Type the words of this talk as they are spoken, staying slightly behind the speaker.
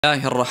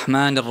الله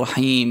الرحمن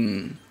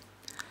الرحيم.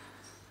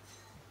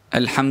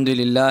 الحمد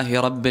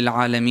لله رب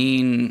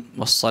العالمين،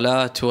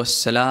 والصلاة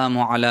والسلام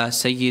على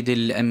سيد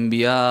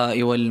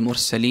الأنبياء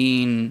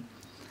والمرسلين،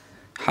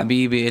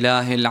 حبيب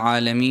إله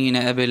العالمين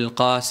أبي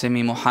القاسم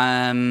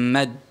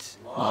محمد.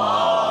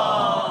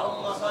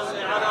 اللهم صل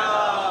على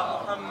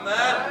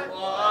محمد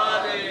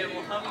وآل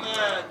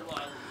محمد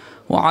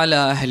وعلى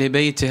أهل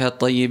بيته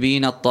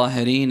الطيبين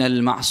الطاهرين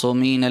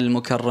المعصومين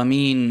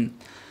المكرمين،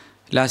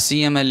 لا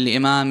سيما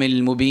الإمام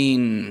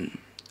المبين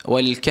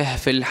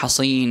والكهف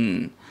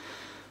الحصين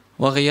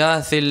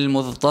وغياث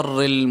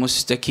المضطر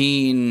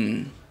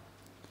المستكين،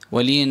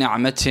 ولي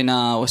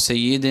نعمتنا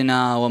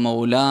وسيدنا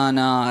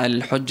ومولانا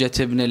الحجة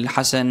ابن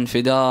الحسن،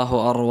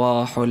 فداه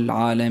أرواح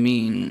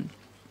العالمين.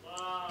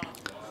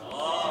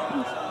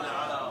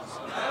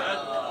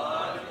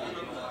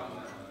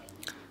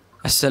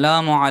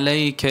 السلام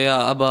عليك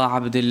يا أبا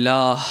عبد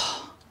الله،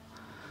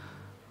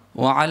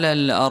 وعلى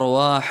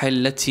الأرواح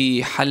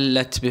التي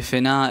حلت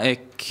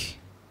بفنائك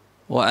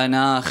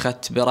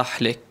وأناخت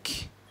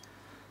برحلك.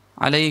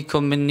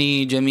 عليكم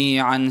مني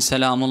جميعا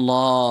سلام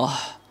الله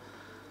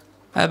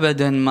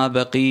أبدا ما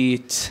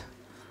بقيت،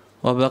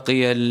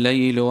 وبقي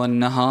الليل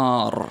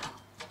والنهار،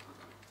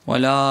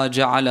 ولا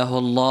جعله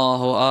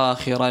الله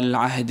آخر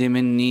العهد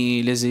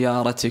مني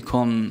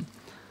لزيارتكم.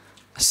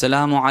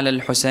 السلام على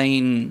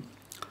الحسين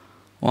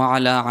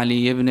وعلى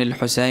علي بن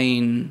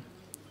الحسين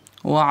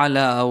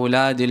وعلى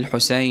أولاد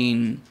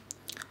الحسين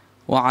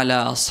وعلى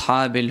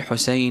أصحاب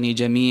الحسين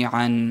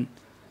جميعا،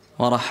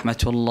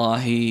 ورحمة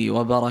الله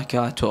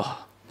وبركاته.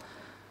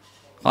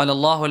 قال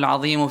الله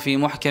العظيم في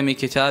محكم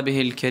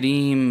كتابه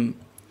الكريم: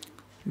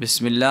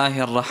 بسم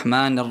الله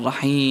الرحمن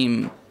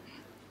الرحيم،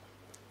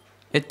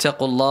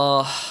 اتقوا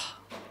الله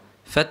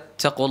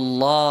فاتقوا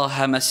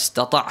الله ما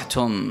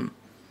استطعتم.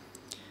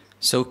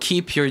 So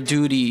keep your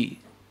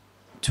duty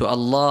to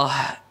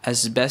Allah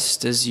as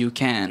best as you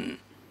can.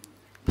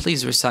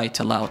 Please recite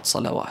aloud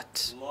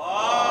salawat.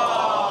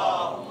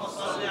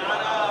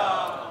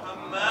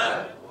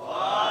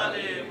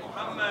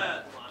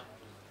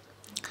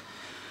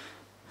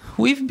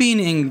 We've been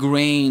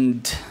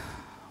ingrained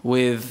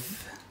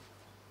with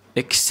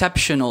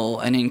exceptional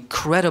and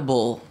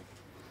incredible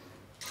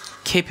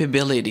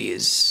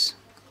capabilities.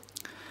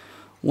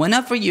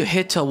 Whenever you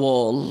hit a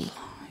wall,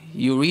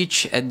 you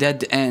reach a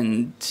dead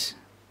end,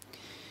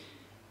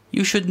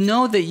 you should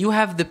know that you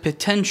have the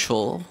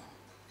potential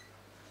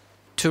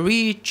to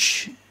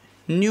reach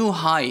new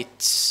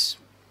heights,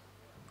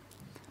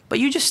 but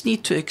you just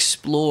need to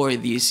explore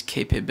these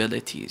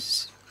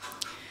capabilities.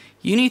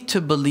 You need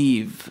to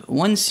believe.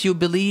 Once you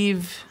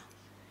believe,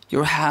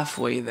 you're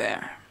halfway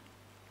there.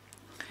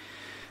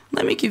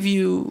 Let me give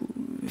you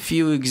a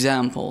few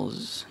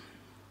examples.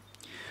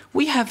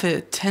 We have a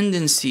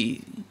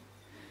tendency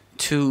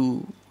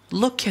to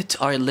look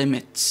at our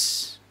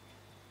limits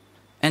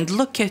and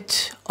look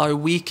at our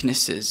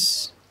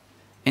weaknesses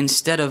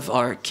instead of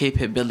our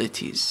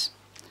capabilities.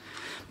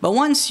 But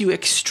once you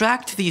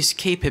extract these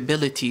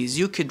capabilities,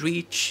 you could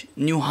reach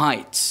new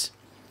heights,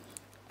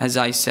 as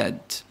I said.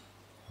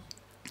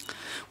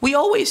 We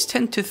always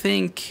tend to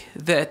think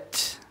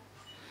that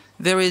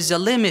there is a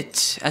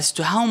limit as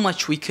to how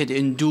much we could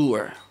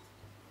endure,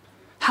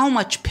 how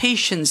much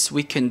patience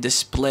we can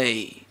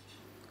display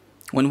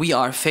when we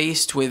are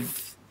faced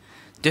with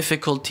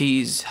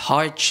difficulties,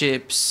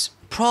 hardships,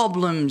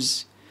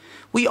 problems.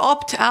 We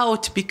opt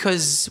out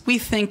because we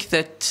think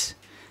that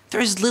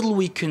there's little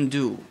we can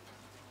do.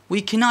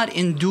 We cannot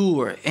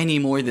endure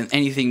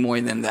anything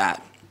more than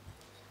that.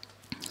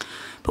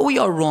 But we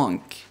are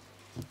wrong.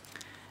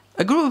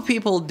 A group of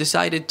people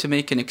decided to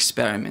make an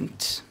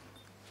experiment.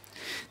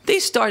 They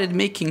started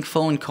making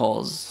phone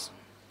calls,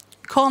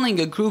 calling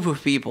a group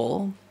of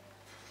people,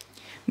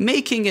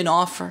 making an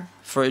offer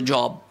for a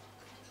job.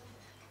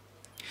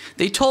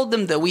 They told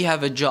them that we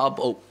have a job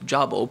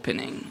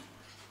opening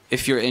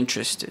if you're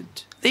interested.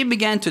 They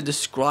began to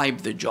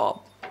describe the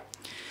job.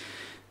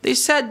 They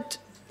said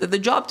that the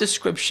job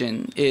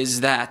description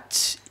is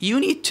that you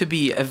need to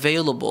be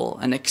available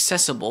and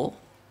accessible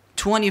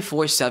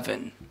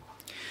 24/7,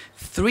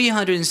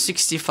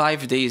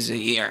 365 days a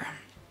year.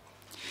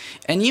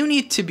 And you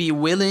need to be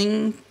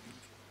willing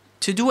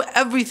to do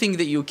everything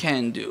that you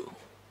can do.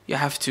 You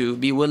have to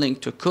be willing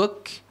to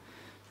cook,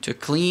 to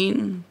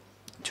clean,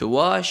 to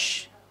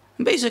wash,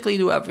 and basically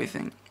do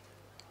everything.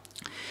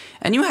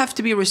 And you have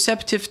to be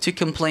receptive to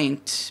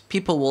complaint.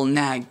 People will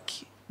nag,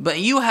 but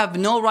you have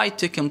no right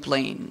to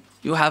complain.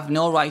 You have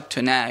no right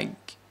to nag.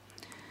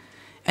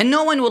 And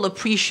no one will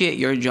appreciate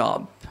your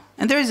job.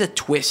 And there is a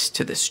twist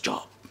to this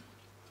job.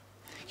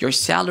 Your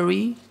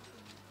salary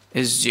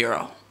is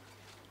 0.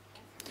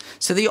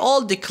 So they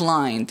all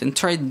declined and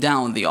turned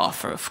down the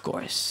offer, of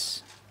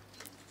course.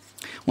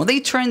 When they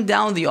turned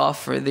down the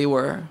offer, they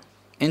were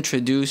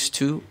introduced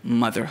to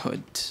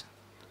motherhood.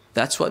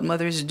 That's what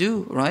mothers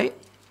do, right?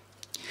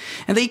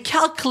 And they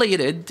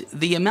calculated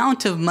the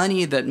amount of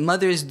money that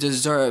mothers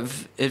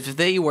deserve if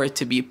they were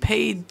to be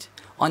paid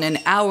on an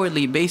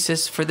hourly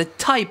basis for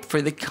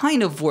the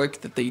kind of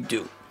work that they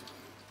do.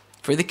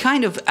 for the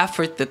kind of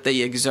effort that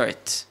they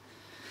exert.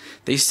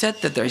 They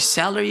said that their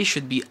salary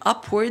should be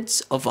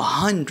upwards of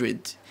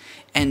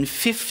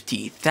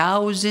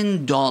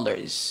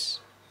 $150,000.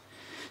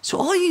 So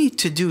all you need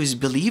to do is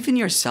believe in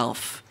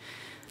yourself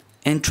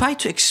and try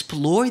to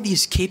explore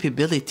these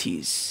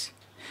capabilities,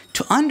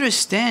 to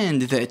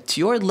understand that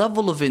your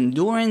level of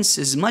endurance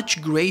is much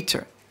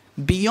greater,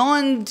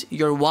 beyond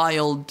your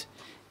wild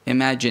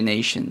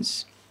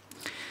imaginations.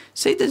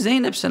 Sayyidah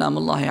Zainab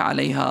salamullahi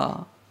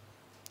alayha,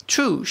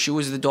 true, she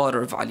was the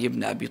daughter of Ali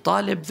ibn Abi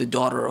Talib, the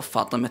daughter of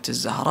Fatima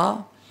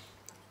al-Zahra,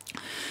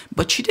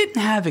 but she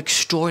didn't have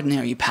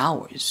extraordinary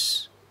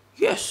powers.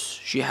 Yes,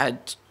 she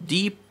had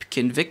deep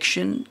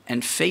conviction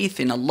and faith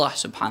in Allah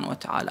subhanahu wa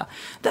ta'ala.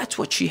 That's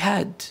what she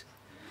had.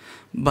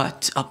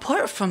 But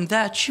apart from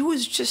that, she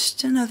was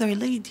just another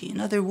lady,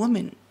 another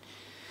woman.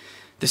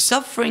 The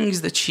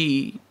sufferings that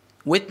she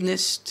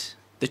witnessed,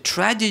 the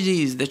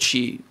tragedies that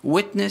she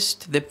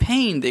witnessed, the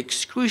pain, the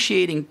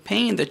excruciating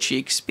pain that she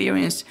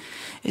experienced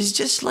is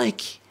just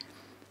like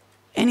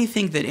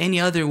anything that any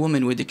other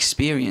woman would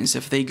experience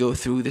if they go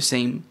through the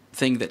same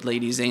thing that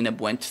Lady Zainab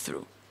went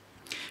through.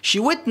 She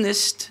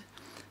witnessed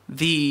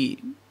the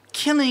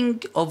killing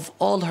of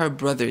all her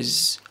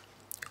brothers,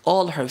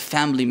 all her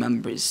family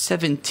members,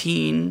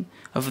 17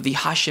 of the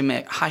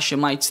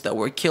Hashemites that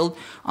were killed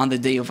on the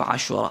day of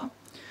Ashura.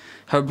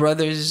 Her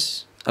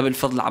brothers, Abu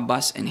al-Fadl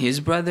Abbas and his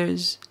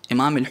brothers,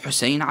 Imam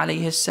al-Hussein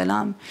alayhi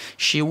salam,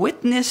 she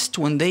witnessed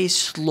when they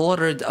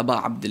slaughtered Abu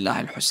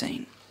Abdullah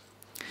al-Hussein.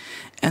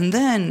 And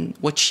then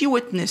what she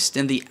witnessed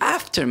in the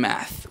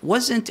aftermath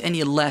wasn't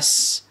any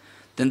less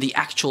than the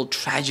actual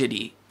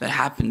tragedy that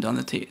happened on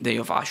the day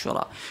of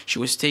Ashura. She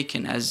was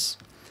taken as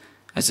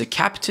a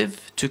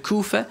captive to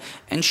Kufa,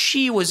 and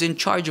she was in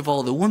charge of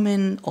all the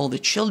women, all the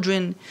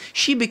children.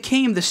 She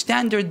became the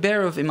standard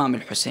bearer of Imam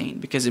al-Hussein,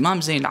 because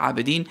Imam Zayn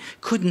al-Abidin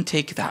couldn't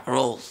take that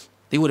role.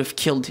 They would have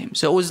killed him.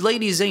 So it was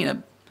Lady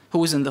Zainab who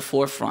was in the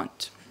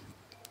forefront.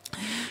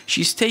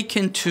 She's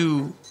taken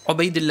to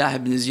Ubaydullah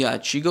ibn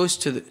Ziyad. She goes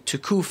to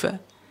Kufa.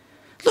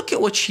 Look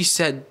at what she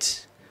said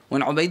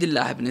when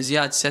Ubaydullah ibn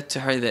Ziyad said to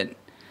her that,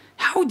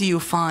 how do you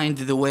find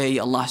the way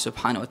Allah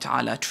subhanahu wa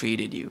ta'ala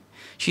treated you?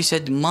 She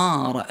said,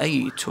 Ma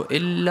ra'aytu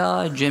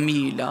illa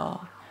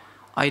jamila.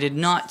 I did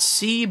not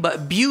see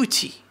but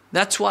beauty.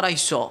 That's what I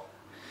saw.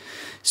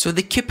 So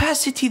the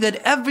capacity that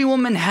every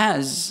woman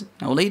has.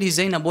 Now Lady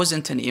Zainab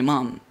wasn't an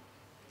imam.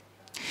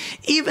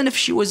 Even if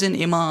she was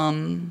an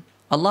imam,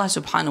 Allah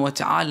subhanahu wa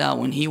ta'ala,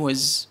 when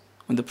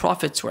the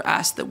prophets were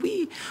asked that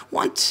we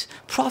want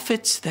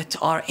prophets that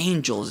are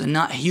angels and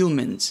not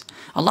humans,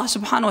 Allah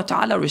subhanahu wa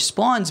ta'ala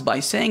responds by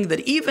saying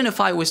that even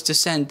if I was to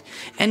send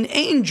an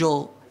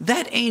angel,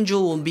 that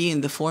angel will be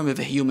in the form of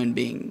a human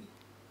being.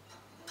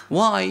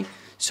 Why?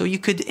 So you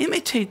could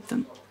imitate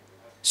them.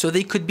 So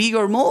they could be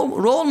your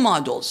role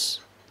models.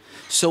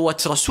 So what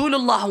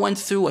Rasulullah went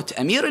through, what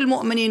Amir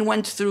al-Mu'mineen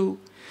went through,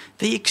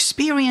 they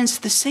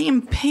experienced the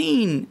same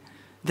pain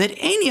that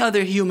any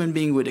other human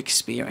being would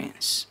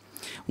experience.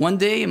 One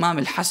day, Imam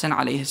al-Hasan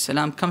alayhi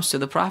salam comes to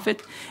the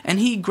Prophet and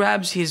he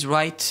grabs his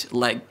right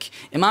leg.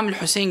 Imam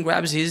al-Hussein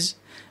grabs his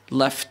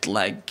left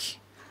leg.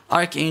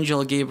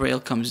 Archangel Gabriel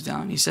comes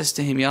down. He says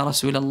to him, Ya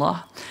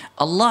Rasulullah,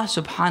 Allah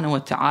subhanahu wa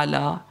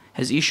ta'ala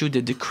has issued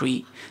a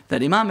decree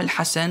that Imam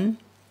al-Hasan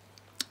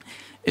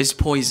is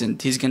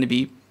poisoned. He's going to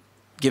be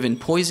given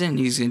poison.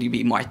 He's going to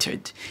be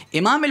martyred.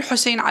 Imam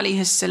al-Hussein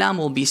alayhi salam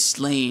will be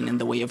slain in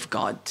the way of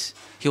God.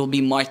 He will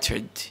be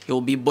martyred. He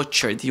will be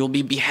butchered. He will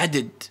be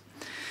beheaded.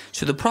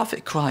 So the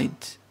Prophet cried.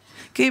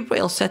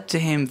 Gabriel said to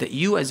him that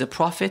you as a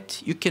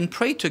prophet, you can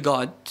pray to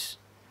God.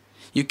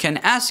 You can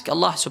ask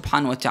Allah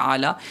subhanahu wa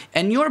ta'ala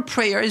and your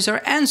prayers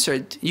are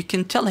answered. You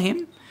can tell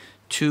him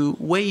to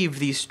waive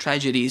these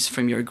tragedies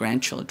from your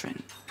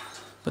grandchildren.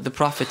 But the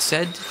Prophet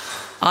said,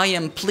 I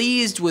am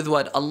pleased with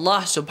what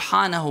Allah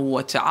subhanahu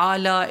wa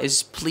ta'ala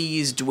is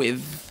pleased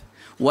with.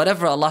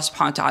 Whatever Allah subhanahu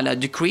wa ta'ala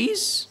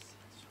decrees,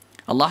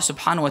 Allah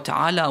subhanahu wa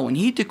ta'ala, when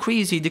He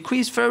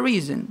decrees for a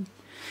reason.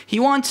 He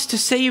wants to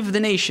save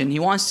the nation. He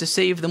wants to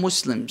save the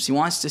Muslims. He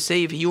wants to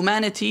save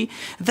humanity.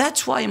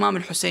 That's why Imam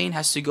al-Hussein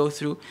has to go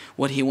through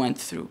what he went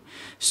through.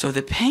 So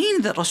the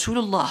pain that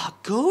Rasulullah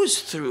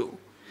goes through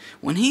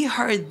when he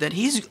heard that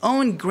his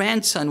own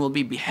grandson will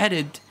be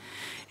beheaded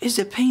is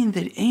a pain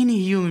that any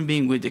human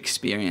being would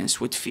experience,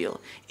 would feel,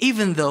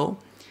 even though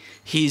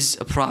he's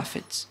a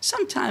prophet.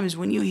 Sometimes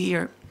when you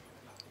hear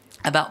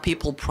about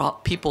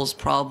people's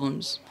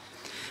problems,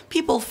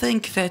 people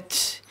think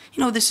that,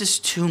 this is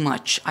too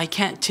much. I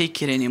can't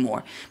take it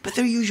anymore. But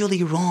they're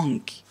usually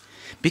wrong.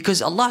 Because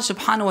Allah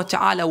subhanahu wa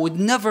ta'ala would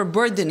never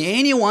burden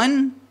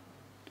anyone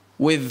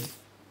with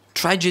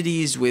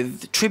tragedies,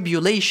 with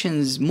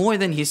tribulations more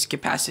than his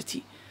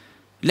capacity.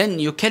 لن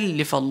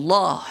يكلف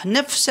الله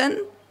نفسا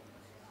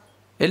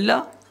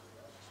إلا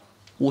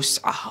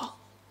وسعها.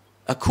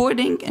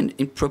 According and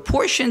in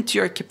proportion to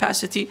your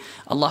capacity,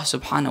 Allah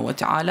subhanahu wa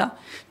ta'ala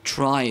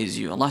tries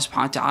you. Allah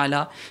subhanahu wa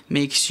ta'ala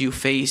makes you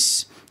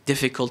face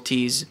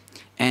difficulties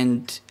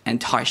and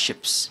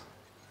hardships.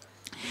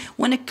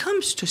 When it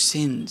comes to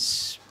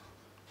sins,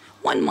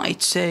 One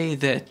might say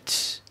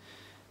that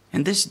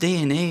in this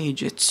day and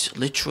age, it's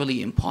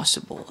literally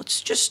impossible.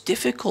 It's just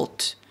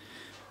difficult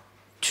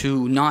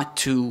not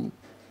to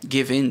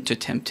give in to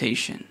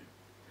temptation.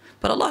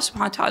 But Allah subhanahu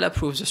wa ta'ala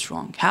proves us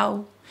wrong.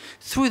 How?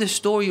 Through the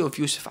story of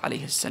Yusuf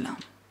alayhi salam.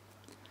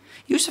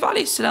 Yusuf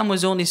alayhi salam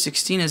was only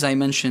 16, as I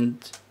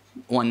mentioned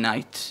one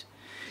night.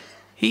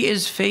 He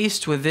is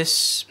faced with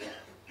this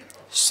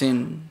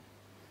sin.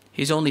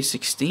 He's only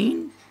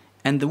 16,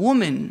 and the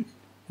woman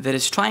that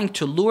is trying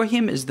to lure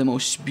him is the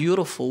most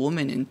beautiful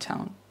woman in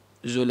town,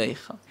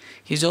 Zulaykha.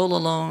 He's all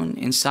alone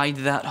inside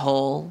that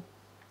hall.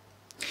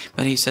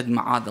 But he said,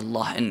 مَعَاذَ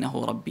اللَّهِ إِنَّهُ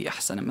رَبِّي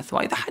أَحْسَنَ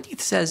مَثْوَايَ. The hadith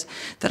says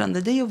that on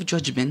the day of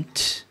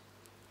judgment,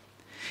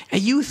 a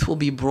youth will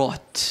be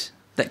brought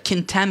that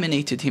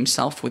contaminated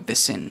himself with the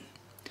sin.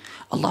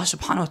 Allah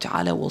subhanahu wa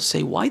ta'ala will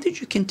say, why did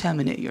you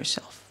contaminate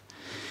yourself?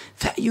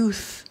 That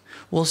youth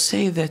will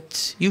say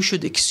that you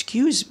should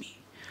excuse me.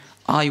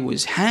 I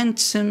was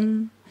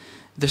handsome.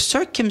 The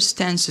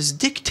circumstances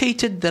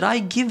dictated that I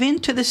give in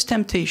to this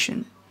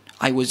temptation.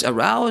 I was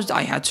aroused.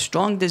 I had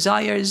strong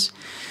desires.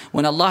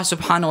 When Allah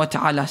subhanahu wa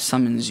ta'ala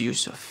summons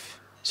Yusuf,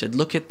 said,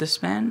 look at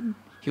this man.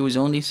 He was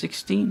only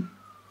 16.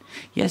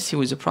 Yes, he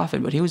was a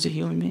prophet, but he was a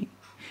human being.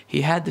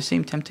 He had the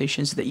same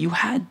temptations that you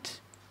had.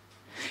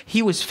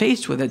 He was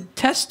faced with a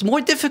test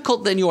more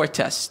difficult than your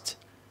test.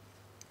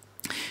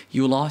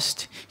 You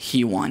lost,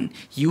 he won.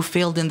 You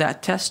failed in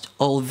that test,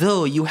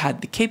 although you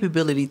had the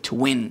capability to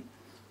win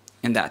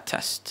in that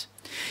test.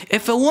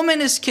 If a woman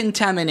is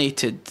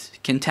contaminates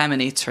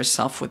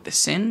herself with the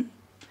sin,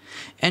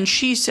 and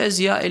she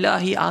says, Ya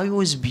Ilahi, I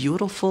was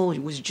beautiful,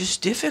 it was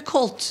just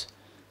difficult,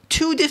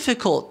 too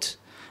difficult.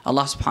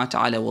 Allah subhanahu wa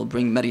ta'ala will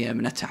bring Maryam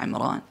ibn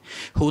Imran,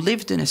 who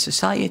lived in a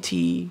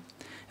society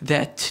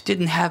that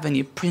didn't have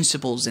any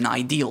principles and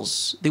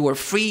ideals. They were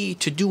free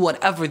to do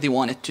whatever they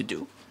wanted to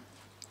do.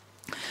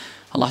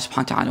 Allah subhanahu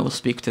wa ta'ala will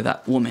speak to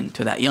that woman,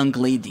 to that young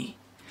lady.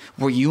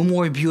 Were you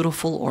more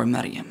beautiful or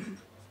Maryam?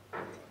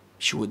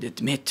 She would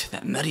admit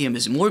that Maryam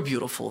is more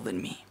beautiful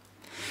than me.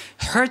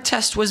 Her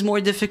test was more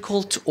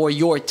difficult or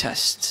your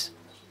test?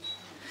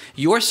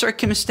 Your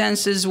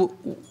circumstances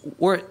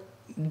were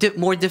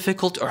more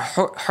difficult or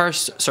her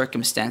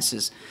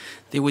circumstances?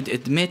 They would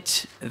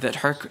admit that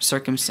her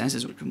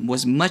circumstances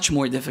was much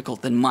more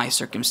difficult than my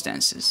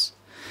circumstances.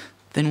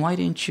 Then why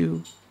did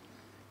you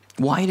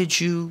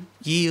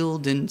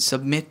yield and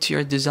submit to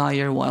your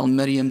desire while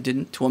Maryam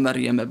didn't?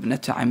 وَمَرْيَمَ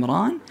ابْنَةَ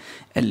عِمْرَانَ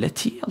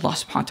التي, Allah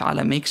subhanahu wa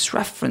ta'ala makes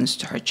reference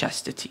to her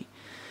chastity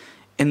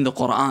in the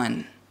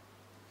Quran.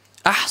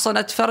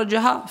 أحصنت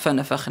فرجها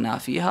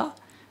فنفخنا فيها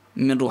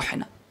من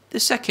روحنا. The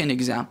second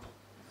example.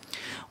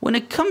 When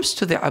it comes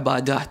to the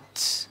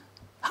ibadat,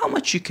 how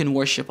much you can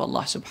worship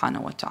Allah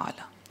subhanahu wa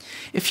ta'ala.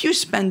 If you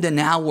spend an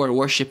hour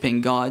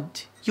worshiping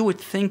God, you would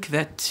think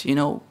that,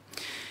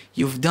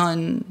 you've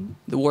done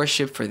the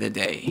worship for the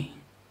day.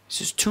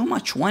 This is too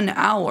much, 1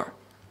 hour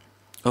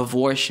of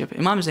worship.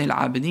 Imam Zayn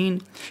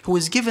al-Abidin, who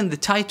was given the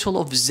title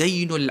of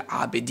Zaynul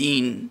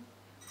Abidin,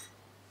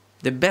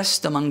 the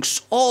best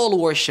amongst all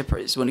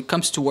worshippers when it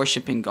comes to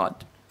worshiping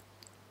God.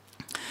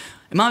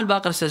 Imam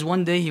al-Baqir says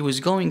one day he was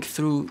going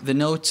through the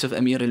notes of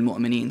Amir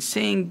al-Mu'mineen,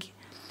 saying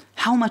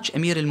how much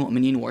Amir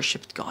al-Mu'mineen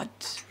worshipped God.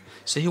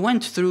 So he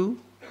went through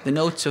the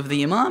notes of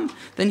the Imam,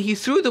 then he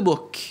threw the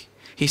book.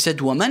 He said,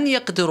 وَمَنْ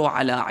يَقْدِرُ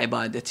عَلَىٰ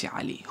عِبَادَةِ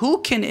عَلِي.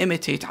 Who can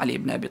imitate Ali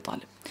ibn Abi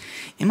Talib?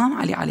 Imam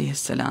Ali alayhi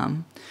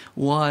salam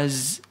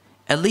was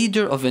a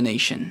leader of a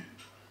nation.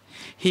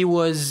 He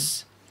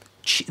was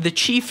the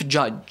chief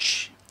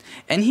judge.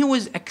 And he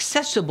was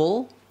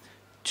accessible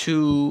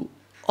to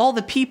all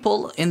the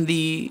people in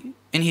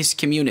his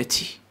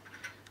community.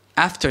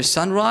 After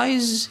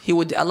sunrise, he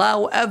would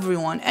allow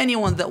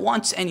anyone that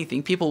wants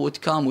anything. People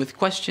would come with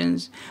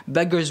questions.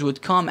 Beggars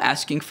would come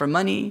asking for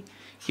money.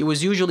 He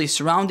was usually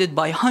surrounded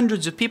by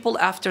hundreds of people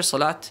after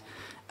salat,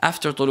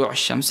 after tulu'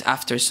 al-shams,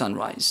 after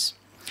sunrise.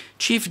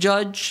 Chief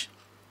judge,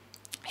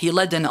 he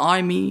led an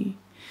army.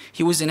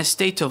 He was in a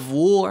state of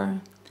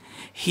war.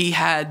 He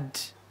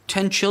had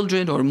 10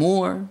 children or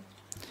more.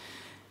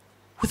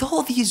 With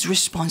all these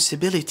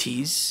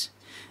responsibilities,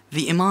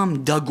 the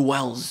Imam dug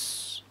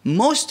wells.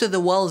 Most of the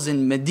wells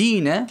in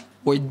Medina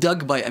were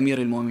dug by Amir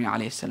al-Mu'mineen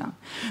alayhi salam.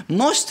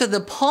 Most of the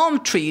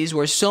palm trees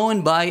were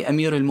sown by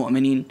Amir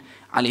al-Mu'mineen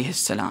alayhi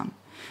salam.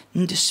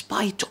 And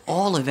despite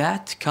all of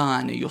that,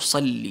 كان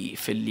يصلي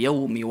في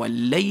اليوم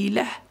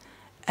والليلة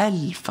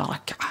 1000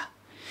 ركعة.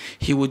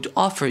 He would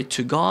offer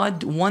to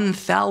God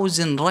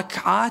 1000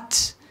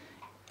 rak'at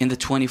in the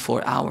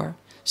 24-hour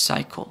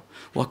cycle.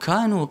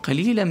 وَكَانُوا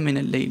قَلِيلًا مِنَ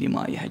اللَّيْلِ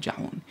مَا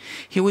يَهْجَعُونَ.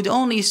 He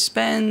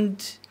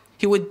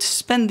would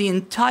spend the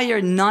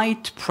entire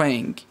night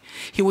praying.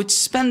 He would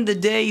spend the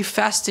day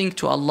fasting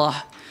to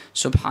Allah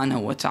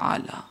subhanahu wa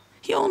ta'ala.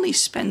 He only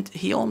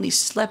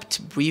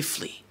slept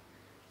briefly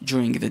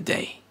during the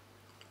day.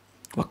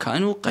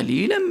 وَكَانُوا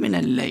قَلِيلًا مِنَ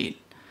اللَّيْلِ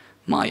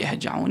مَا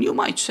يَهْجَعُونَ. You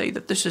might say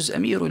that this is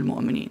Amir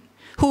al-Mu'mineen.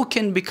 Who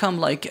can become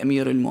like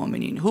Amir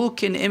al-Mu'mineen? Who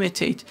can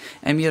imitate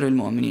Amir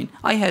al-Mu'mineen?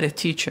 I had a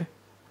teacher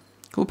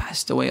who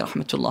passed away,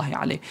 rahmatullahi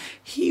alayh.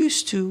 He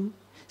used to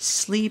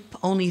sleep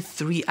only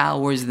 3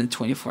 hours in the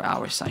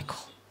 24-hour cycle.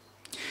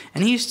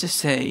 And he used to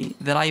say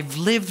that I've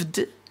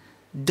lived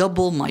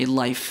double my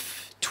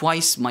life,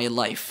 twice my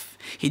life.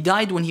 He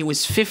died when he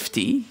was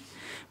 50,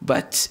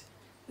 but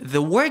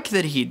the work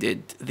that he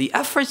did, the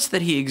efforts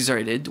that he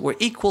exerted were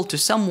equal to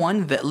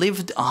someone that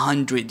lived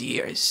 100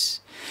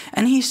 years.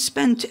 And he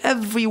spent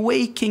every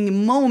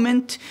waking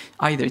moment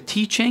either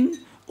teaching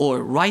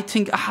or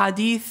writing a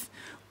hadith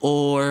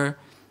or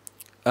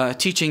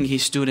teaching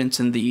his students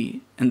in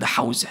the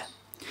hawza.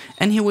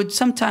 And he would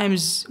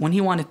sometimes, when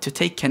he wanted to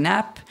take a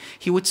nap,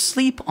 he would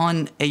sleep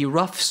on a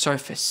rough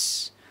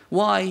surface.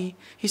 Why?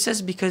 He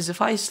says, because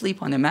if I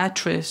sleep on a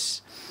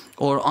mattress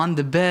or on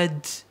the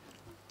bed,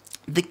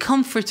 the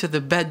comfort of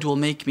the bed will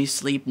make me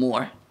sleep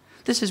more.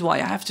 This is why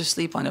I have to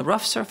sleep on a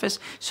rough surface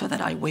so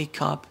that I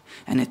wake up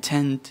and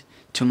attend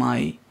to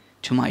my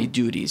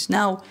duties.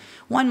 Now,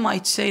 one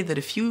might say that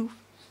if you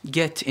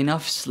get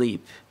enough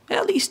sleep,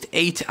 at least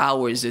 8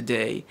 hours a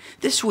day,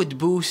 this would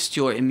boost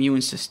your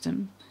immune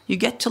system. You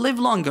get to live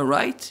longer,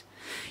 right?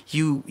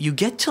 You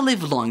get to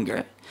live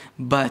longer,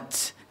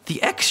 but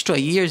the extra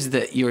years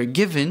that you're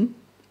given,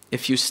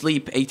 if you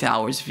sleep 8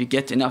 hours, if you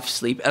get enough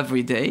sleep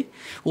every day,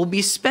 will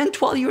be spent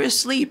while you're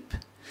asleep.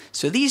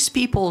 So these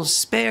people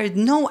spared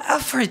no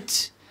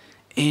effort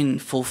in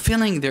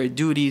fulfilling their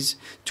duties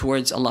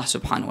towards Allah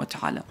subhanahu wa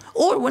ta'ala.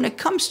 Or when it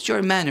comes to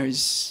your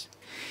manners,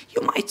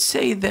 you might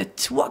say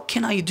that, what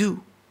can I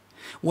do?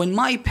 When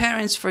my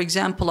parents, for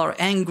example, are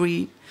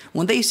angry,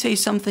 when they say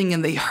something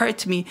and they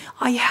hurt me,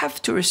 I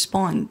have to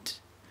respond.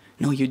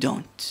 No, you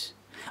don't.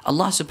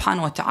 Allah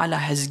subhanahu wa ta'ala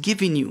has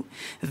given you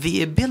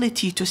the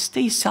ability to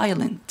stay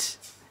silent.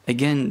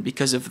 Again,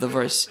 because of the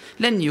verse,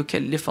 لَن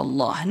يُكَلِّفَ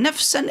اللَّهُ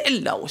نَفْسًا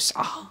إِلَّا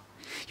وُسْعَهَا.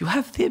 You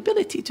have the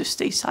ability to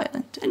stay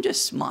silent and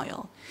just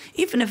smile.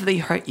 Even if they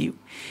hurt you,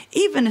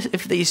 even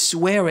if they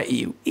swear at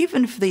you,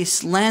 even if they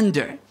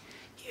slander,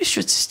 you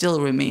should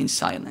still remain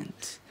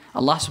silent.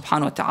 Allah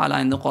subhanahu wa ta'ala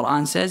in the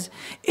Quran says,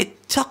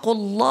 اتَّقُوا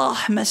اللَّهَ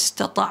مَا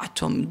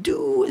اسْتَطَعْتُمْ.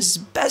 Do as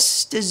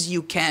best as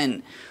you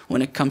can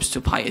when it comes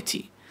to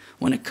piety,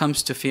 when it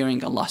comes to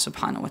fearing Allah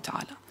subhanahu wa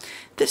ta'ala.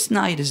 This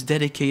night is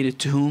dedicated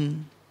to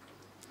whom?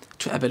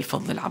 To Abu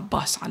al-Fadl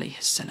al-Abbas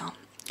alayhi salam.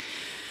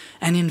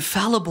 An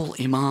infallible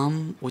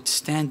imam would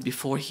stand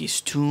before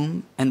his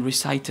tomb and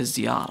recite a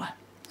ziyarah.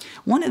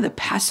 One of the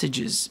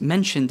passages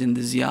mentioned in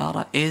the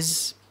ziyarah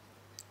is,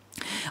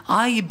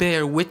 I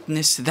bear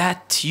witness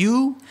that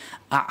you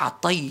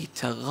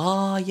أعطيت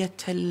غاية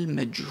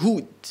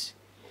المجهود.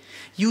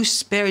 You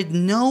spared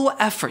no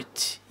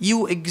effort.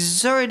 You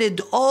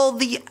exerted all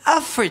the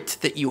effort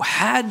that you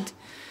had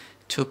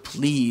to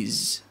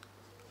please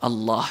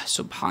Allah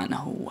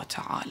subhanahu wa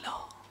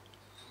ta'ala.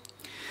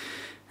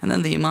 And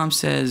then the Imam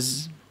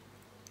says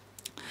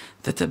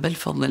that Abu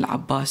al-Fadl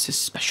al-Abbas is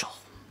special.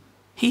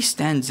 He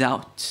stands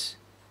out.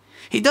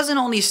 He doesn't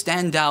only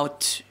stand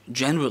out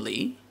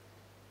generally,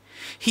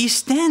 he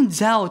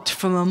stands out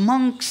from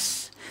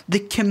amongst the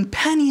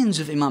companions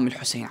of Imam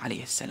al-Hussein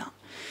alayhi salam.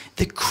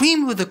 The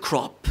cream of the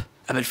crop,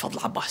 Abu al-Fadl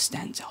al-Abbas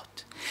stands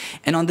out.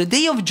 And on the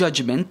Day of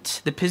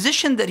Judgment, the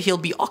position that he'll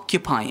be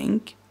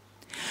occupying,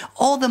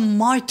 all the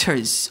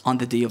martyrs on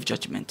the Day of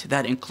Judgment,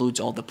 that includes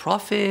all the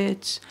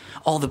prophets,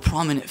 all the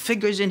prominent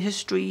figures in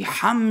history,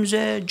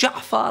 Hamza,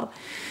 Ja'far,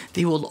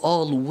 they will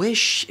all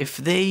wish if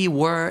they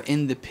were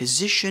in the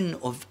position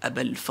of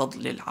Abu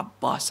al-Fadl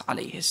al-Abbas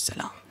alayhi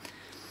salam.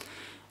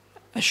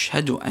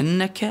 أشهد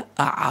أنك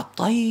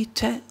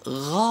أعطيت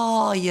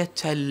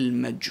غاية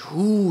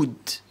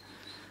المجهود.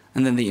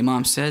 And then the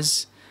Imam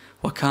says,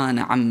 وكان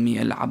عمي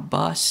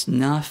العباس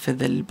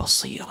نافذ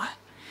البصيرة.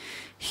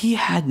 He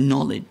had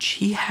knowledge,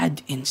 he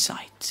had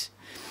insight.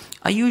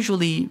 I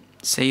usually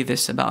say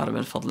this about Abu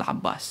al-Fadl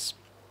al-Abbas.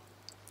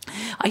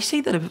 I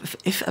say that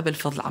if Abu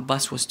al-Fadl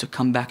al-Abbas was to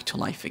come back to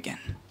life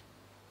again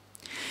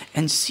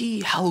and see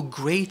how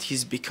great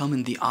he's become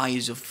in the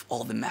eyes of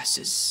all the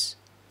masses,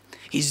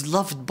 he's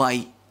loved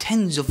by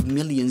tens of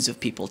millions of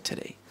people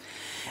today,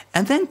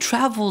 and then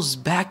travels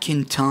back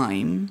in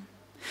time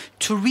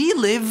to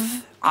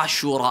relive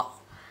Ashura,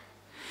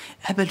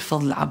 Abu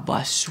al-Fadl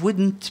al-Abbas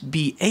wouldn't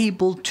be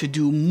able to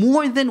do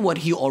more than what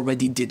he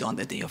already did on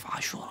the day of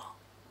Ashura.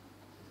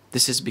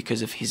 This is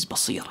because of his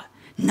basira,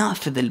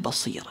 nafid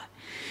al-basira.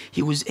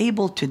 He was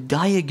able to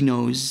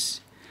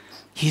diagnose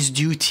his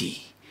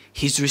duty,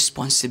 his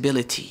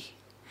responsibility.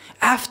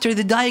 After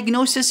the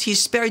diagnosis, he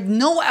spared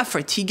no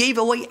effort. He gave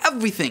away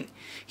everything.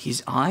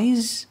 His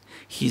eyes,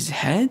 his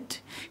head,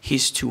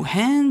 his 2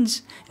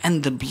 hands,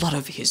 and the blood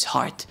of his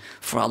heart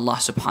for Allah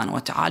subhanahu wa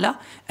ta'ala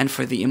and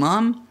for the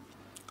Imam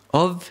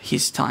of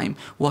his time.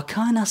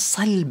 وَكَانَ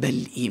صَلْبَ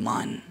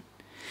الْإِيمَانِ.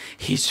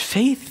 His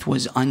faith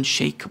was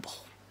unshakable.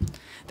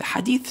 The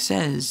hadith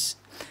says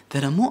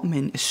that a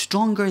mu'min is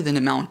stronger than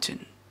a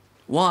mountain.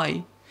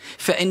 Why?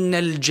 فَإِنَّ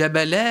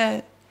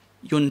الْجَبَلَ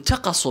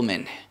يُنْتَقَصُ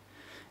مِنْهِ.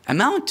 A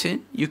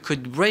mountain, you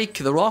could break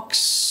the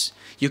rocks,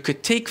 you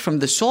could take from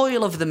the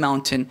soil of the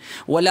mountain.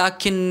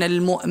 وَلَكِنَّ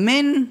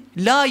الْمُؤْمِنِ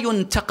لَا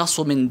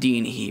يُنْتَقَصُ مِنْ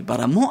دِينِهِ.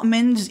 But a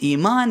mu'min's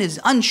iman is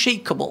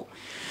unshakable.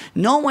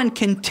 No one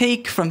can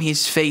take from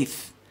his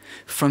faith,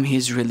 from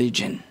his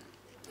religion.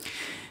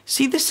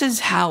 See, this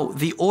is how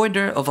the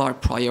order of our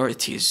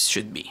priorities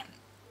should be.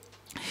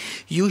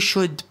 You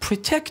should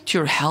protect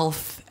your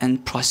health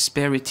and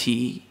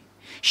prosperity,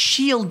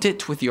 shield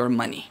it with your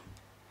money.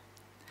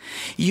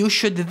 You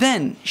should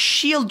then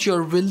shield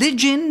your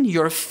religion,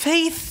 your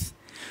faith,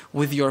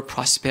 with your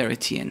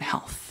prosperity and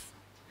health.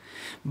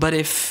 But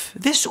if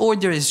this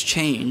order is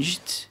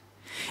changed,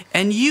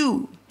 and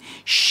you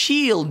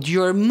shield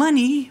your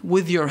money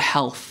with your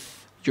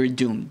health, you're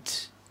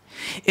doomed.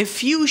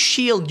 If you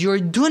shield your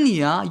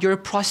dunya, your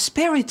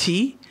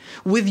prosperity,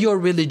 with your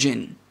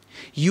religion,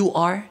 you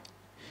are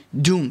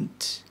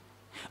doomed.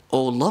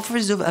 O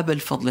lovers of Abu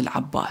al-Fadl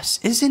al-Abbas,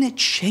 isn't it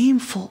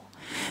shameful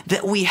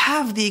that we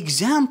have the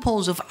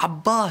examples of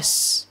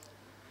Abbas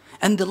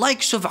and the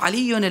likes of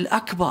Ali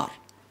al-Akbar?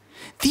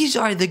 These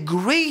are the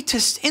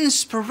greatest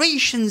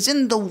inspirations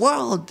in the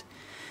world.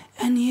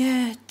 And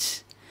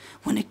yet,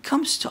 when it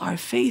comes to our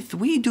faith,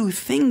 we do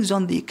things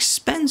on the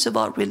expense of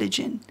our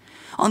religion,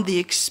 on the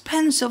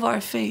expense of our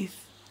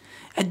faith.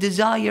 A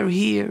desire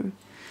here,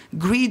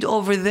 greed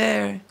over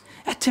there,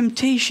 a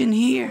temptation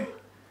here.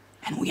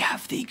 And we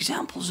have the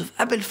examples of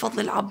Abu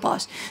al-Fadl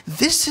al-Abbas.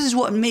 This is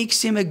what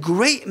makes him a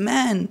great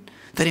man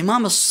that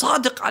Imam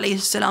al-Sadiq alayhi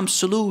salam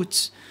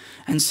salutes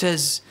and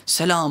says,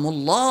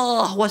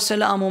 Salamullah wa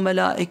salamu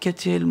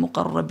malaikatihi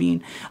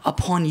al-muqarrabin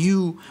upon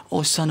you,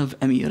 O son of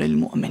Amir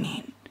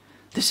al-Mu'mineen.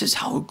 This is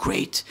how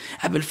great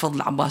Abu al-Fadl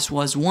al-Abbas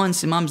was.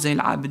 Once Imam Zayn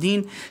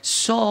al-Abidin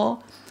saw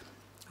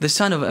the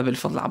son of Abu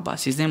al-Fadl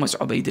al-Abbas. His name was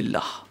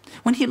Ubaidullah.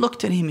 When he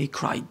looked at him, he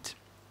cried.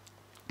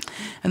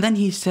 And then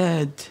he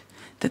said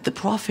that the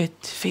Prophet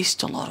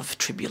faced a lot of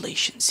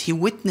tribulations. He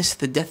witnessed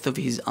the death of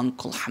his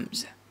uncle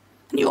Hamza.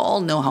 And you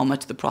all know how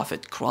much the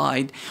Prophet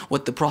cried,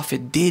 what the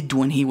Prophet did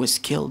when he was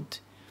killed.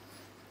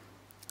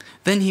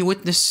 Then he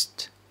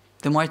witnessed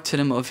the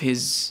martyrdom of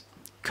his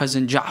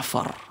cousin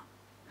Ja'far.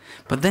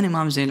 But then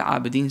Imam Zayn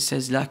al-Abidin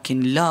says,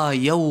 لكن لا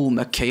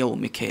يوم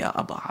كيومك يا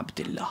أبا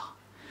عبد الله.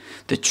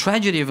 The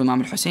tragedy of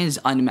Imam al-Hussein is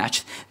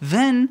unmatched.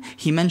 Then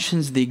he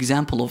mentions the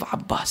example of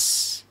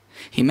Abbas.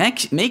 He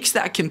makes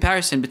that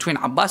comparison between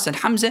Abbas and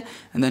Hamza,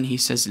 and then he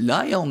says,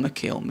 لا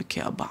يومك يومك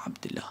يا أبا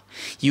عبد الله.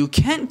 You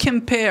can't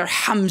compare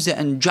Hamza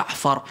and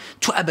Ja'far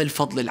to Abu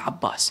al-Fadl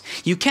al-Abbas.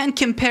 You can't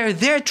compare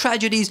their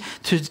tragedies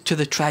to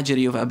the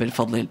tragedy of Abu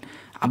al-Fadl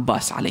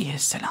al-Abbas عليه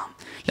السلام.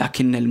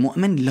 لكن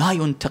المؤمن لا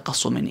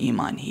ينتقص من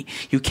إيمانه.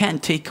 You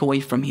can't take away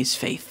from his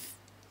faith.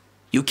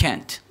 You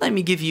can't. Let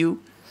me give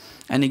you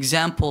an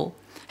example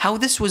how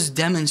this was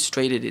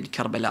demonstrated in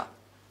Karbala.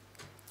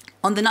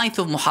 On the 9th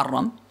of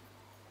Muharram,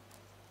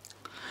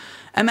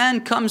 a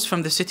man comes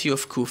from the city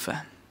of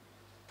Kufa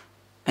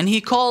and he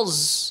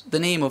calls the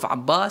name of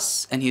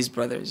Abbas and his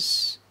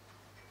brothers.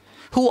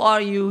 Who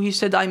are you? He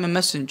said, I'm a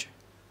messenger.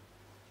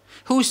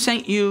 Who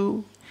sent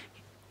you?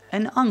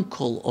 An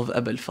uncle of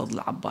Abu al-Fadl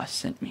al-Abbas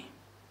sent me.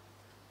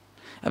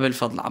 Abu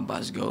al-Fadl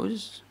al-Abbas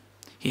goes.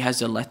 He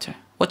has a letter.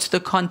 What's the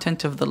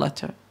content of the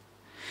letter?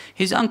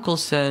 His uncle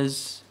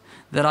says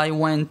that I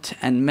went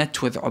and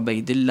met with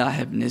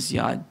Ubaidullah ibn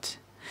Ziyad,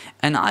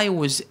 and I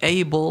was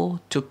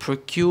able to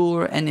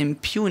procure an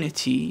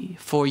impunity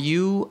for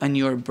you and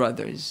your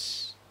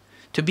brothers,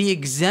 to be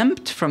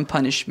exempt from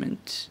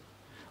punishment.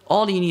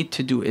 All you need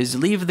to do is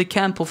leave the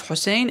camp of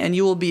Hussein and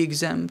you will be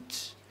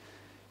exempt.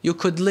 You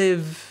could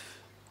live,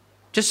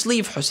 just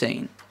leave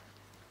Hussein.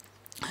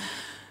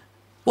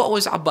 What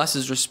was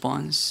Abbas's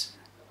response?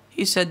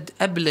 He said,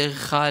 أبلغ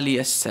خالي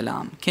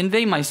السلام.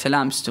 Convey my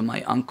salams to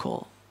my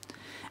uncle.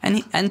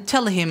 And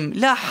tell him,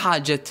 لا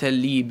حاجة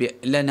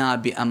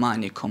لنا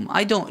بأمانكم.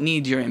 I don't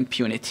need your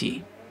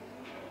impunity.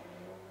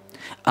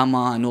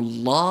 أمان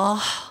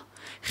الله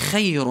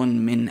خير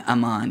من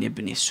أمان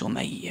ابن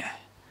سمية.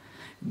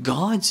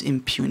 God's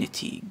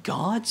impunity,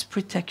 God's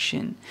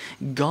protection,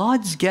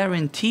 God's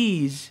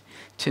guarantees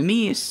to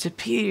me is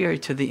superior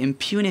to the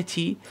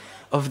impunity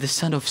of the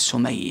son of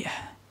Sumayyah.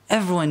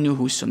 Everyone knew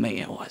who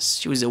Sumayyah was.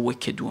 She was a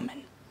wicked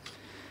woman.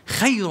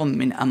 خير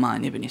من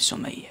أمان ابن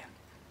سمية.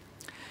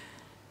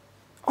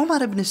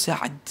 Umar ibn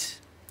Sa'd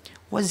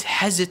was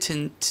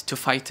hesitant to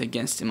fight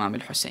against Imam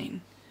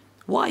al-Hussein.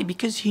 Why?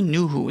 Because he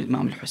knew who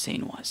Imam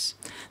al-Hussein was.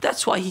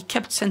 That's why he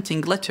kept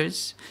sending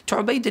letters to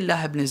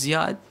Ubaidullah ibn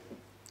Ziyad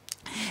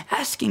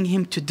asking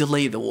him to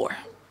delay the war.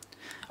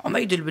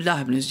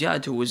 Ubaidullah ibn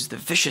Ziyad, who was the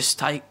vicious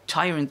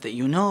tyrant that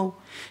you know,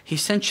 he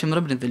sent Shimr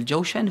ibn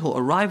al-Jawshan, who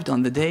arrived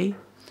on the day,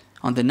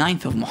 on the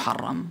 9th of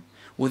Muharram,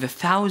 with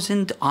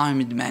 1,000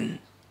 armed men.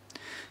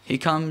 He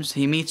comes,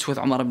 he meets with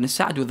Umar ibn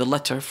Sa'd with a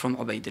letter from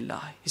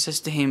Ubaidullah. He says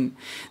to him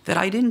that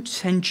I didn't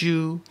send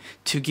you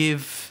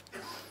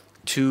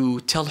to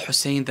tell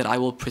Hussein that I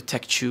will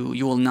protect you,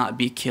 you will not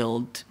be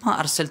killed. ما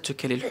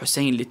أرسلتك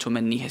للحسين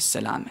لتمنيه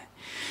السلامة.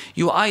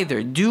 You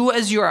either do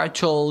as you are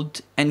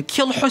told and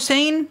kill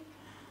Hussein,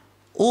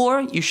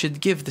 or you should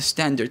give the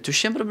standard to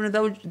Shimr ibn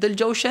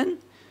al-Jawshan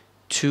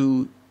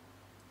to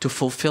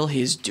fulfill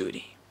his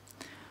duty.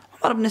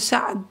 Umar ibn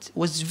Sa'd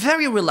was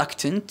very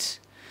reluctant,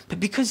 but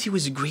because he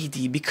was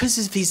greedy, because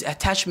of his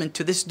attachment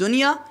to this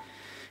dunya,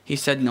 He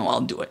said, no,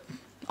 I'll do it.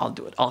 I'll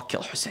do it. I'll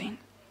kill Hussein.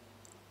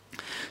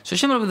 So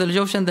Shimr ibn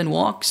al-Jawshan then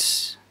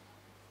walks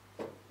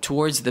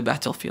towards the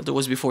battlefield. It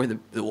was before the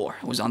war.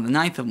 It was on the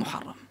 9th of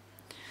Muharram.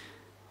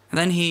 And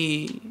then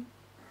he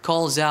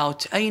calls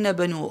out, أين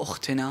بنو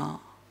أختنا?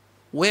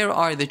 Where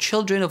are the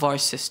children of our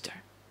sister?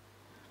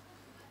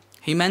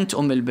 He meant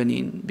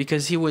al-Banin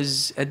because he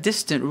was a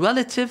distant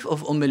relative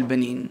of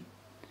al-Banin.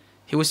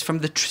 He was from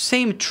the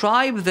same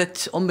tribe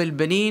that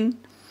al-Banin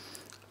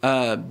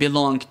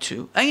belonged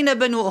to. أين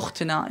بنو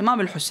أختنا?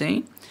 Imam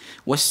al-Hussein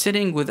was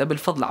sitting with Abu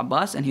al-Fadl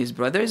Abbas and his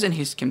brothers and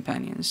his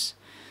companions.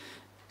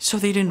 So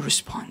they didn't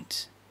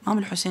respond.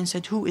 Imam al-Hussein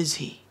said, who is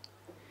he?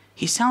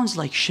 He sounds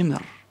like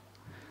Shimr.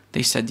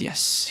 They said,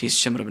 yes, he's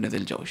Shimr ibn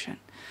al-Jawshan.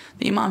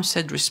 The Imam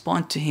said,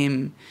 respond to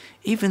him,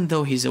 even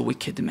though he's a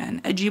wicked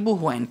man. أجيبوه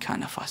وإن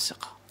كان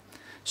فاسقا.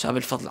 So Abu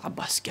al-Fadl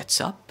Abbas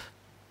gets up.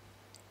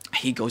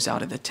 He goes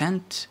out of the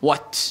tent.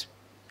 What?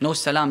 No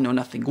salam, no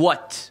nothing.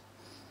 What?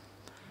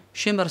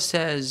 Shimr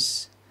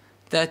says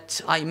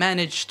that I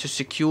managed to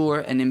secure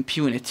an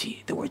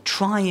impunity. They were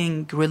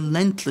trying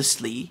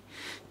relentlessly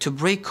to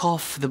break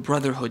off the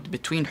brotherhood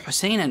between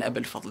Hussein and Abu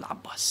al-Fadl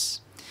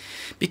Abbas.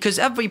 Because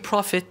every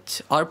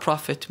prophet, our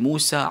prophet,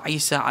 Musa,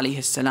 Isa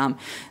alayhi salam,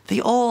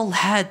 they all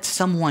had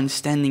someone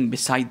standing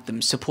beside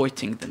them,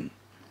 supporting them.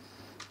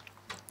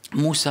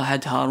 Musa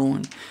had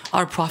Harun,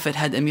 our prophet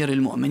had Amir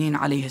al-Mu'mineen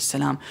alayhi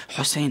salam,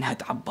 Hussein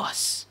had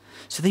Abbas.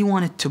 So they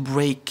wanted to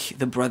break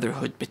the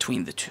brotherhood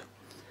between the two.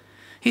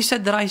 He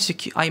said that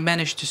I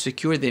managed to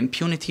secure the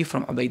impunity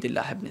from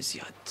Ubaydullah ibn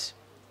Ziyad.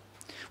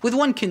 With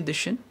one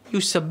condition,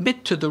 you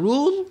submit to the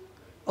rule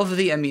of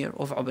the Amir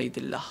of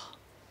Ubaydullah.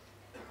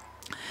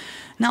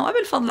 Now, Abu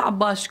al-Fadl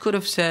Abbas could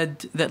have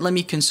said that let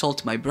me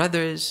consult my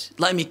brothers,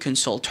 let me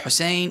consult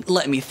Hussein,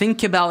 let me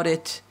think about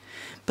it.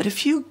 But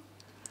if you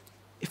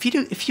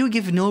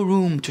give no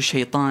room to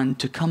shaitan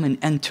to come and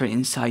enter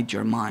inside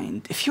your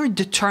mind, if you're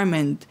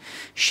determined,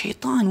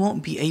 shaitan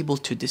won't be able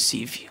to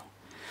deceive you.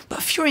 But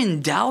if you're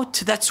in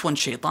doubt, that's when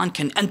shaitan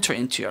can enter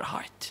into your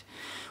heart.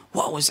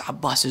 What was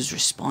Abbas's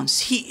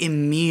response? He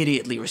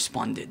immediately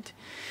responded.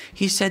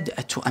 He said,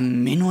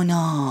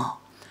 أَتُؤَمِّنُنَا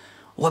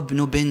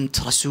وَابْنُ بِنْتِ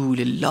رَسُولِ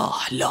اللَّهِ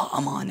لَا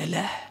أَمَانَ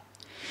لَهِ.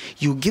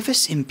 You give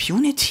us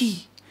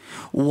impunity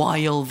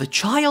while the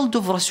child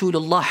of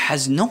Rasulullah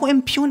has no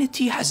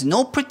impunity, has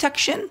no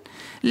protection.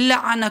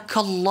 لَعَنَكَ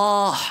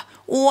اللَّهُ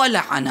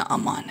وَلَعَنَ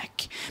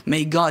أَمَانَكَ.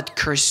 May God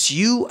curse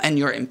you and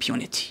your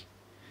impunity.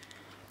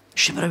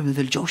 Shimr ibn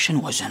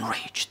al-Jawshan was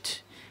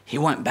enraged. He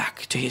went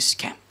back to his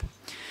camp.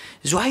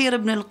 Zuhair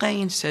ibn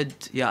al-Qayn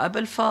said, Ya Abu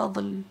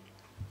al-Fadl,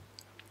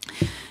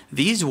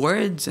 these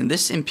words and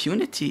this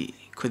impunity,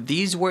 could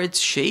these words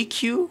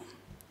shake you?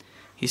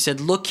 He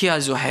said, look, Ya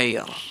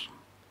Zuhair,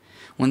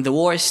 when the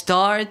war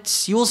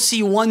starts, you'll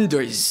see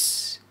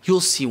wonders.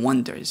 You'll see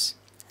wonders.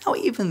 Now,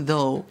 even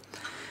though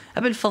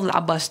Abu al-Fadl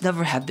Abbas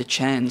never had the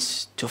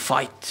chance to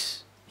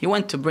fight, he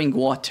went to bring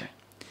water.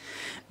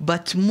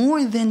 But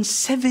more than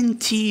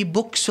 70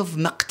 books of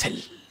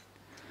maqtal,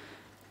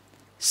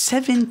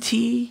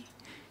 70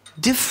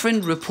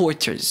 different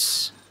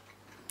reporters,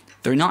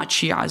 they're not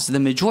Shias, the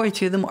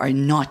majority of them are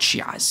not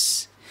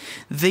Shias.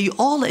 They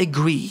all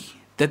agree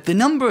that the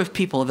number of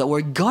people that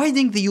were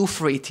guarding the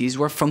Euphrates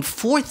were from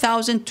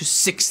 4,000 to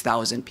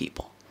 6,000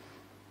 people.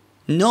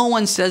 No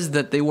one says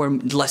that they were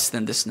less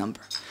than this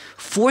number.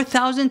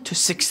 4,000 to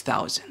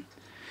 6,000.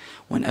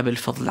 When Abu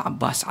al-Fadl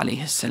Abbas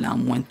alayhi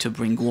salam went to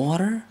bring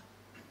water,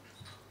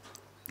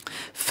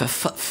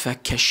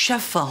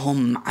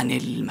 فَكَشَفَهُمْ عَنِ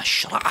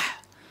الْمَشْرَعَةِ.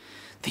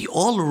 They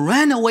all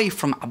ran away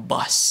from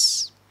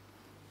Abbas.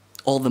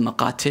 All the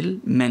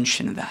maqatil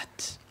mention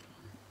that.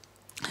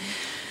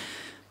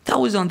 That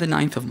was on the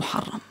 9th of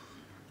Muharram.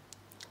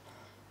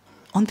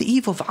 On the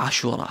eve of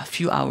Ashura, a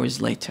few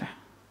hours later,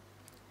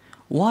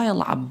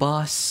 while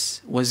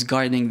Abbas was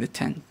guarding the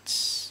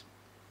tents,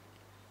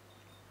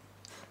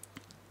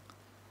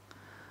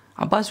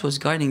 Abbas was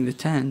guarding the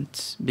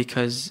tent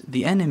because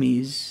the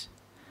enemies,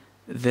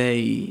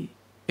 they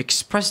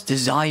expressed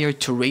desire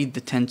to raid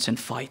the tents and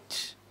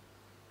fight,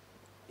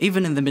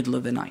 even in the middle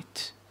of the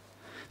night.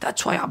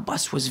 That's why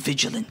Abbas was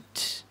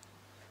vigilant,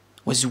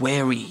 was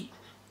wary.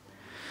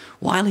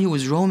 While he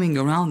was roaming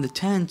around the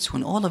tents,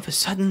 when all of a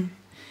sudden,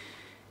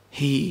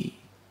 he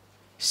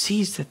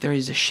sees that there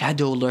is a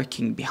shadow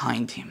lurking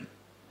behind him.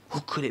 Who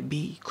could it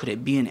be? Could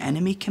it be an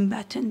enemy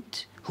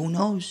combatant? Who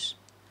knows?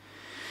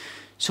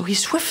 So he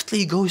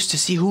swiftly goes to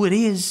see who it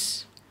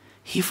is.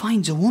 He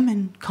finds a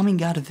woman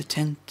coming out of the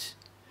tent.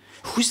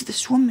 Who's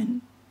this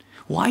woman?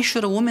 Why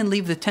should a woman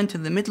leave the tent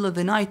in the middle of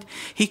the night?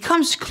 He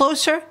comes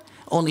closer,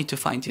 only to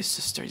find his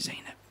sister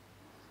Zainab.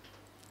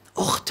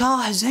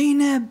 أختاه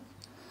زينب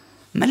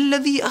ما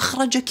الذي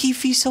أخرجك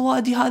في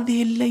سواد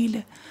هذه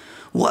الليلة?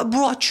 What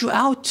brought you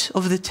out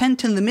of the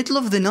tent in the middle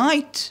of the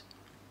night?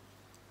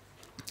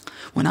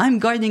 When I'm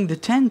guarding the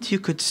tent, you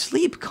could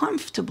sleep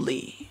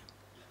comfortably.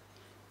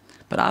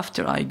 But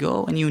after I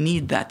go, and you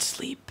need that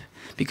sleep,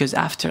 because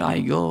after I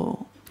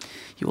go,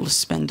 you will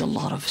spend a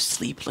lot of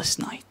sleepless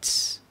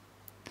nights.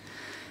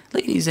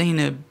 Lady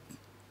Zainab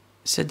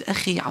said,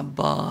 Akhi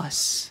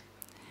Abbas,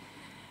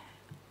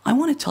 I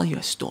want to tell you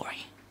a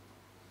story.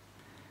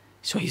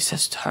 So he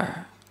says to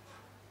her,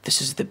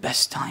 this is the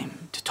best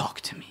time to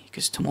talk to me,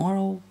 because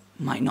tomorrow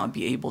might not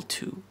be able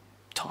to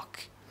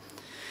talk.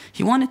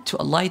 He wanted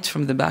to alight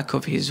from the back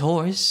of his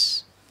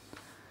horse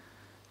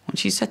when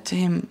she said to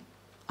him,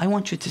 I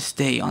want you to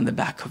stay on the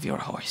back of your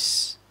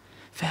horse.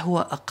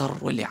 فَهُوَ أَقَرُّ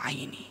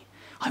لِعَيْنِي.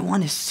 I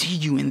want to see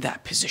you in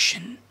that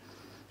position.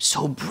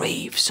 So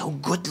brave, so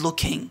good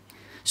looking,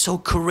 so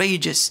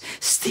courageous.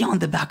 Stay on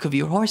the back of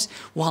your horse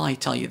while I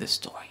tell you the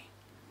story.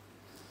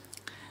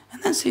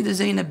 And then Sayyidah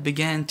Zainab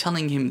began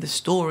telling him the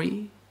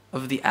story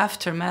of the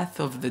aftermath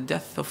of the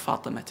death of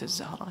Fatima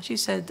al-Zahra. She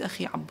said,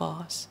 Akhi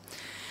Abbas,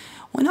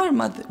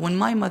 when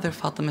my mother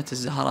Fatima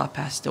al-Zahra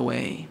passed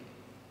away,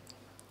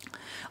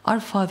 our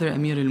father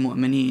Amir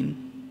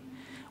al-Mu'mineen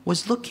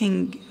was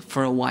looking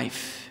for a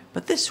wife,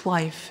 but this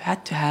wife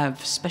had to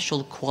have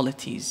special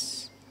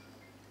qualities.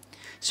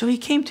 So he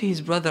came to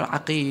his brother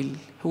Aqil,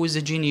 who was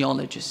a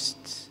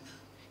genealogist.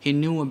 He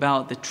knew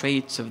about the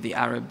traits of the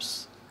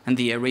Arabs and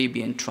the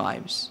Arabian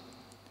tribes.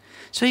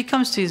 So he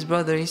comes to his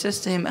brother, he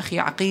says to him,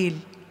 Akhi Aqil,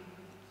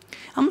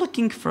 I'm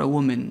looking for a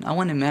woman. I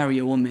want to marry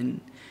a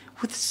woman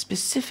with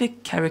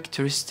specific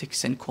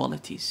characteristics and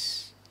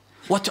qualities.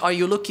 What are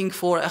you looking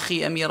for,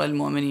 Akhi Amir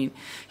al-Mu'mineen?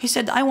 He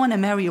said, I want to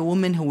marry a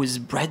woman who is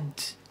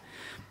bred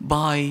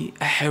by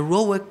a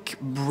heroic,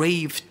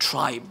 brave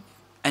tribe.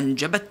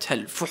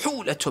 أنجبتها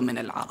الفحولة من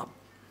العرب.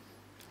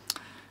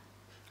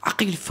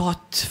 Aqil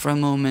thought for a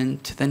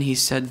moment, then he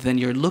said, then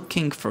you're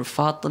looking for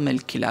Fatima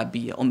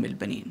al-Kilabiyya,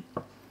 al-Banin.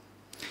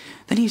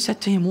 Then he said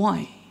to him,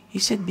 why? He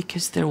said,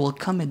 because there will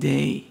come a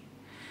day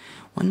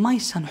when my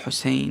son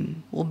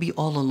Hussein will be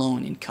all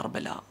alone in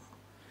Karbala.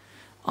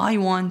 I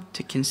want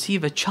to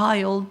conceive a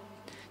child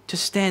to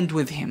stand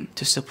with him,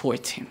 to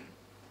support him.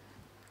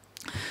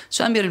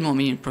 So Amir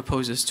al-Mu'mineen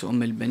proposes to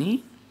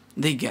al-Banin.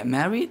 They get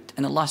married,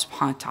 and Allah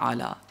subhanahu wa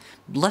ta'ala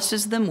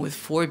blesses them with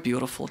 4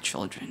 beautiful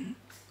children.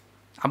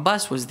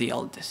 Abbas was the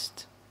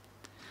eldest.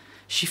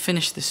 She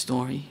finished the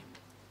story.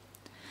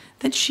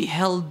 Then she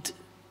held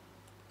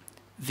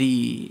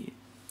the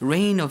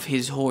rein of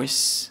his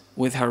horse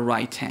with her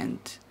right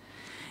hand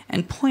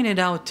and pointed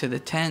out to the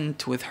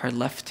tent with her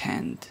left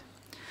hand.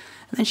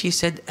 And then she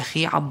said,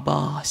 Akhi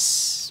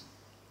Abbas,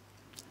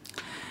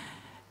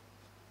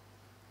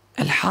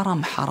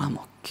 Al-Haram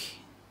haramuk.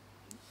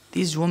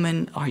 These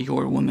women are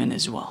your women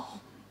as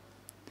well.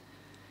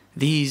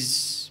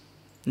 These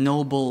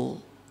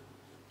noble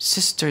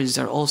sisters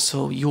are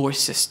also your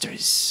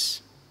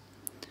sisters.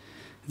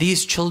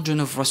 These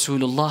children of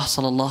Rasulullah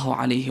sallallahu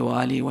alayhi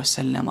wa alihi wa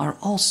sallam are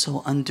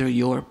also under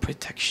your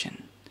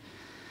protection.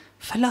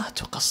 فَلَا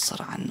تُقَصِّرْ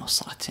عَنْ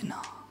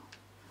نُصْرَتِنَا.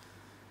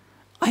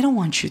 I don't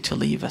want you to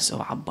leave us,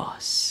 O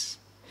Abbas.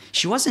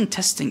 She wasn't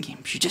testing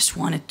him. She just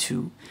wanted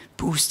to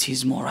boost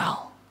his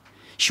morale.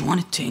 She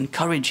wanted to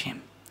encourage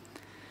him.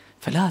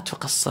 فَلَا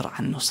تُقَصِّرْ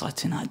عَنْ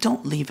نُصْرَتِنَا.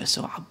 Don't leave us,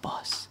 O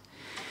Abbas.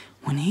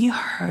 When he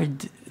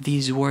heard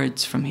these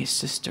words from his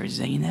sister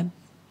Zainab,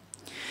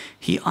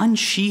 he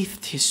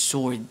unsheathed his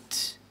sword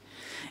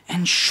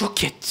and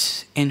shook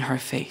it in her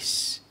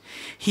face.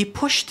 He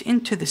pushed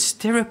into the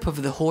stirrup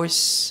of the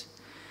horse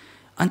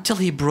until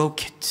he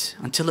broke it,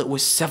 until it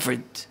was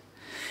severed.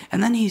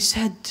 And then he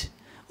said,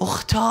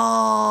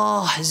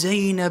 أختاه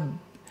زينب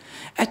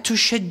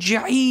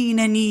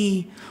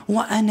أتشجعينني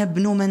وأنا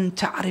ابن من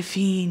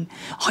تعرفين.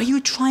 Are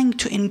you trying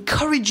to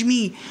encourage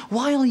me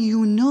while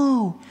you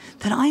know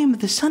that I am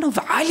the son of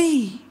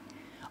Ali?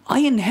 I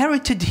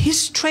inherited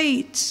his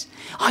traits.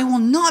 I will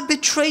not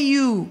betray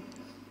you.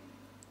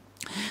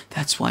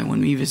 That's why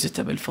when we visit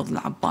Abu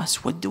al-Fadl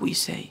Abbas, what do we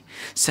say?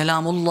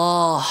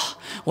 Salamullah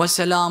wa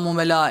salamu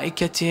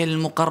malaikatihi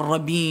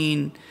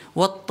al-muqarrabin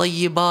wa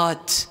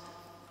at-tayyibat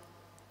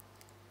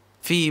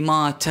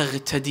فيما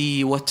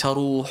تغتدي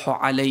وتروح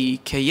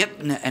عليك يا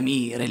ابن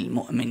أمير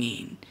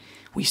المؤمنين.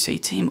 We say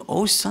to him,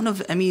 O son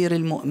of Amir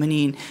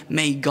al-Mu'mineen,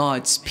 may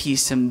God's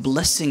peace and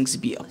blessings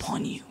be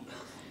upon you.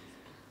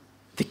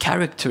 The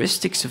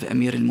characteristics of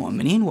Amir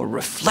al-Mu'mineen were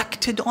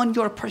reflected on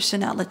your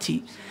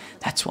personality.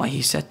 That's why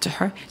he said to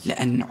her,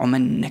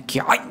 لَأَنْعُمَنَّكِ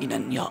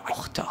عَيْنًا يَا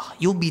أُخْتَهِ.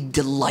 You'll be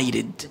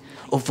delighted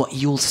of what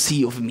you'll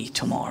see of me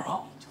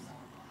tomorrow.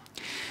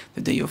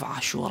 The day of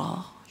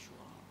Ashura,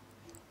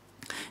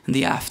 in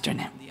the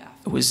afternoon,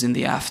 it was in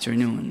the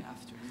afternoon,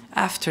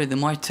 after the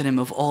martyrdom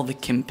of all the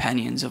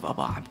companions of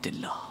Abu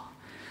Abdullah.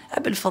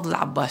 Abu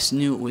al-Fadl Abbas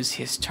knew it was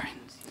his turn.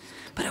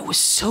 But it was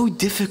so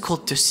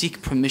difficult to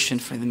seek permission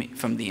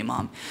from the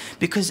Imam.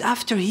 Because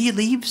after he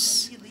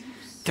leaves,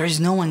 there is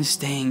no one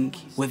staying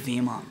with the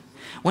Imam.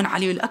 When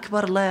Ali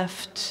al-Akbar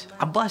left,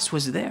 Abbas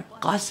was there,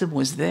 Qasim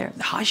was there,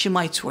 the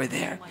Hashemites were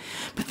there.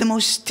 But the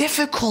most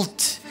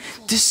difficult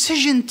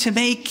decision to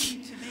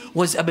make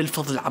was Abu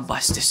al-Fadl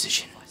Abbas'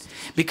 decision.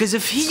 Because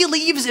if he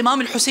leaves,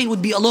 Imam al-Hussein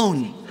would be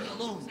alone.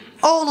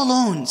 All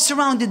alone,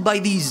 surrounded by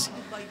these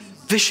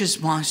vicious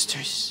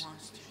monsters.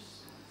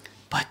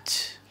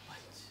 But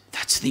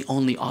that's the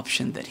only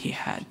option that he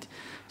had.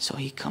 So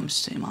he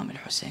comes to Imam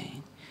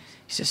al-Hussein.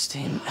 He says to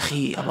him,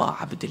 Akhi Aba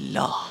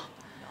Abdullah,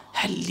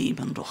 هل لي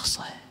من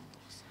رخصة?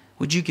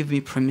 Would you give me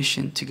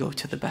permission to go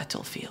to the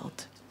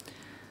battlefield?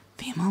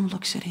 The Imam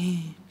looks at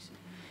him.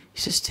 He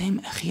says to him,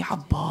 أخي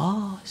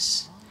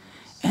عباس,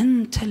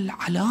 أنت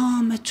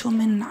العلامة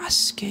من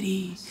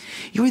عسكري.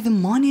 You're the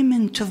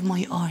monument of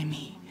my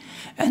army.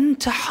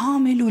 أنت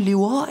حامل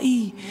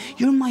لوائي.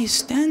 You're my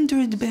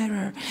standard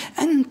bearer.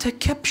 أنت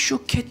كبش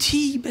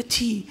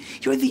كتيبتي.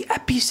 You're the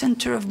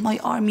epicenter of my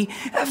army.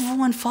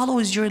 Everyone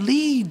follows your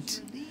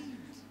lead.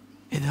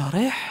 إذا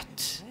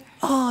رحت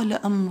آل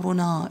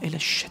أمرنا إلى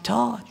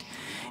الشتات.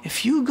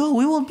 If you go,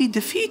 we will be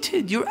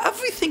defeated. You're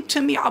everything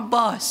to me,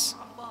 Abbas.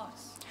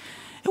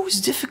 It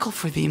was difficult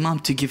for the Imam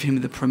to give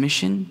him the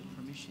permission.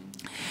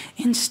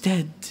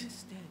 Instead,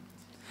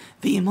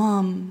 the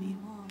Imam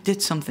did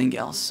something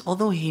else.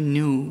 Although he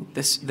knew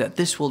that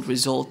this will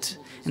result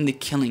in the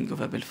killing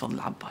of Abu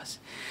al-Fadl Abbas.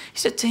 He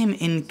said to him,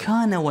 إن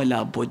كان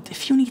ولا بد,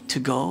 if you need to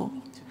go,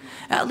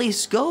 at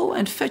least go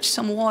and fetch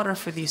some water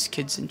for these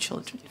kids and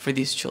children, for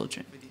these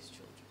children.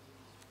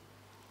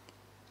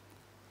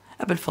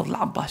 Abu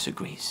al-Fadl Abbas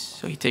agrees.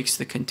 So he takes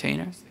the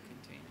container,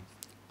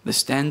 the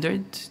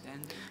standard,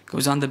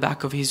 goes on the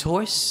back of his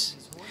horse,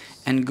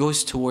 and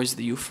goes towards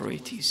the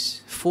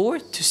Euphrates.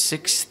 4,000 to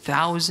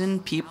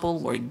 6,000 people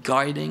were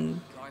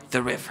guarding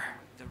the river.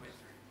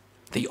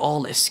 They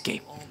all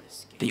escape.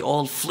 They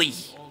all flee.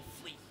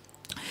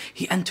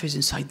 He enters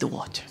inside the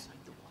water.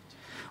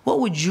 What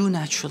would you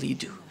naturally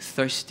do?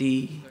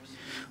 Thirsty,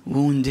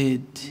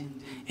 wounded,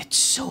 it's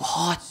so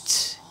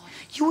hot.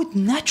 You would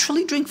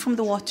naturally drink from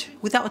the water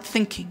without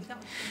thinking.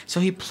 So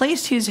he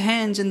placed his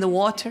hands in the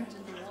water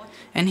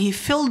and he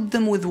filled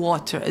them with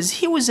water. As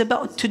he was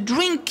about to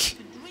drink,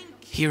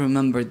 he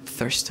remembered the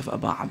thirst of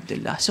Abu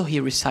Abdullah. So he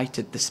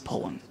recited this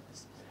poem.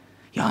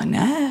 Ya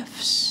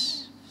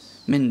nafs,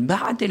 min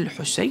ba'd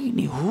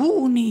al-Husayn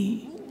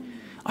huni.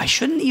 I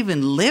shouldn't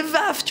even live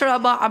after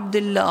Abu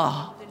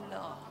Abdullah.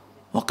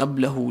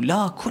 وَقَبْلَهُ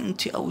لَا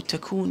كُنْتِ أَوْ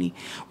تَكُونِ.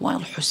 While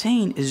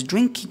Hussein is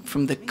drinking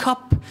from the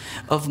cup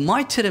of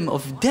martyrdom,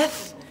 of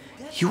death,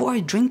 you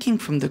are drinking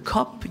from the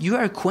cup, you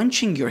are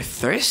quenching your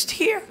thirst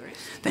here?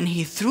 Then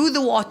he threw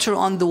the water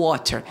on the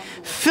water,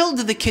 filled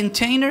the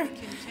container,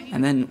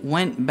 and then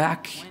went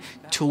back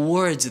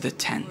towards the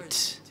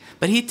tent.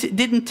 But he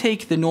didn't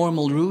take the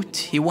normal route,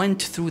 he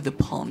went through the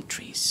palm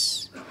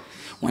trees.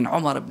 When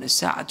Umar ibn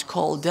Sa'd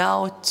called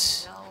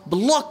out,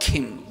 block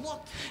him.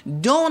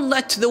 Don't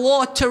let the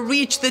water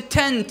reach the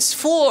tents,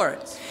 for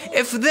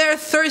if their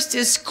thirst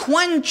is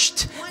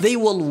quenched, they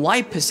will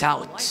wipe us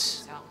out,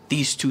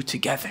 these two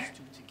together.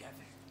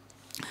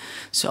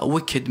 So a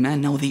wicked man,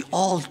 now they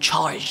all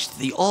charged,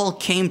 they all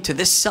came to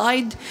this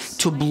side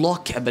to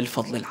block Abu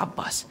al-Fadl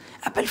al-Abbas.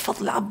 Abu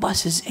al-Fadl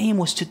al-Abbas's aim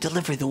was to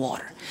deliver the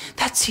water.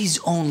 That's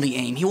his only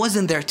aim. He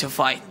wasn't there to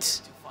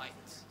fight.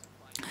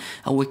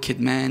 A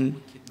wicked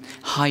man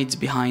hides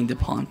behind the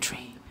palm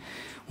tree.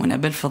 When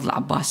Abu al-Fadl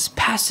Abbas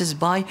passes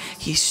by,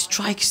 he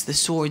strikes the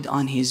sword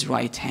on his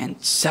right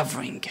hand,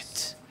 severing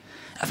it.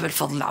 Abu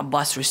al-Fadl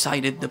Abbas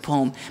recited the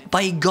poem,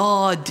 by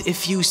God,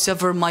 if you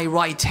sever my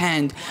right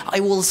hand, I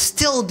will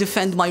still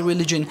defend my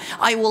religion.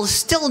 I will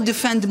still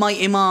defend my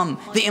Imam,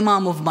 the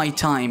Imam of my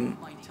time.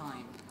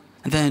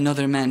 And then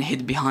another man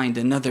hid behind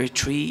another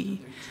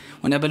tree.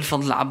 When Abu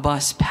al-Fadl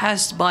Abbas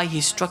passed by,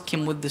 he struck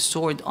him with the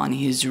sword on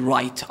his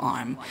right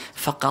arm.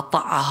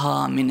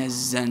 فَقَطَعَهَا مِنَ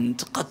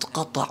الزَّنْدِ قَدْ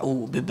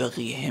قَطَعُوا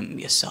بِبَغِيهِمْ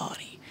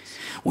يَسَارِ.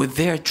 With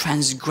their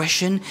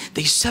transgression,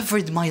 they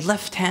severed my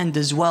left hand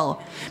as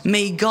well.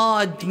 May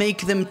God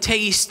make them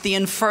taste the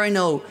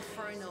inferno.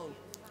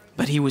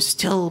 But he was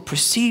still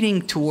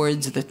proceeding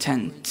towards the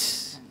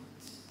tent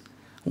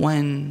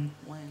when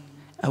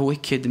a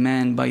wicked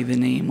man by the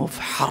name of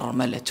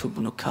Harmalat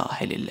ibn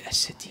Kahil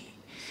al-Asadi.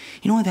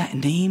 You know that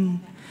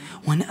name?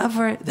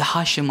 Whenever the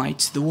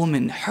Hashemites, the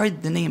women,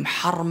 heard the name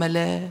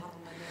Harmala,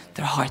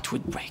 their heart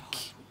would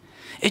break.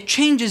 It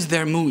changes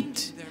their mood.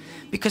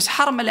 Because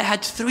Harmala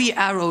had 3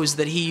 arrows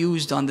that he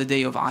used on the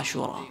day of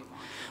Ashura.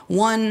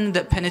 One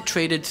that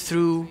penetrated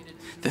through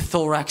the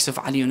thorax of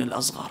Ali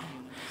al-Asghar.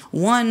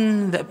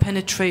 One that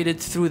penetrated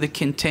through the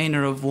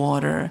container of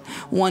water.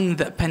 One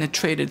that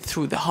penetrated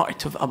through the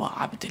heart of Abu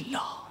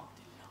Abdullah.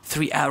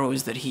 3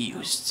 arrows that he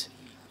used.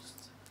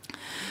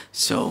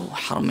 So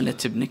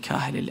Harmalat ibn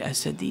Kahil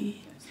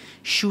al-Asadi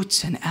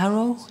shoots an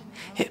arrow,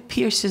 it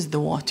pierces the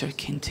water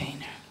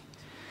container.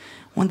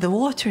 When the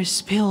water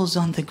spills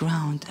on the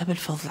ground, Abu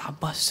al-Fadl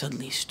Abbas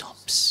suddenly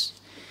stops.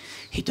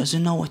 He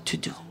doesn't know what to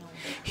do.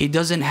 He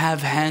doesn't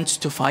have hands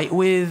to fight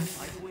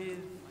with.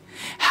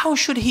 How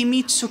should he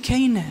meet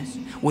Sukaina?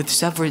 With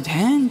severed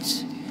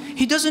hands?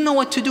 He doesn't know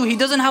what to do. He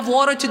doesn't have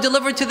water to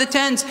deliver to the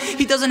tents.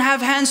 He doesn't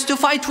have hands to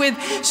fight with.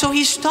 So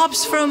he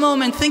stops for a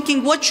moment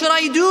thinking, what should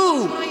I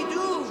do?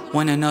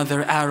 When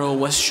another arrow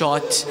was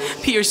shot,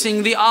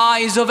 piercing the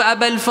eyes of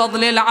Abu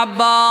al-Fadl al-Abbas.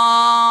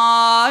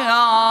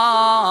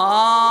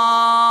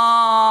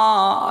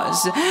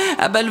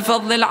 Abu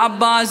al-Fadl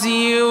al-Abbas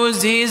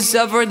used his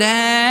severed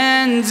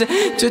hands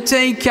to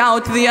take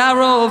out the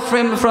arrow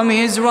from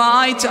his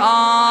right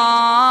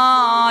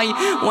eye.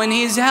 eye. When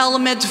his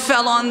helmet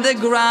fell on the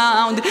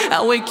ground,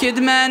 a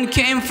wicked man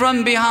came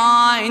from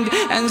behind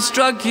and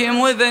struck him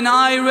with an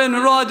iron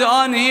rod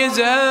on his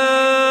head.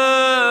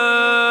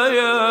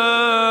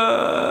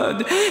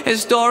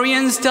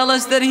 Historians tell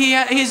us that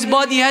his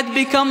body had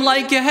become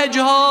like a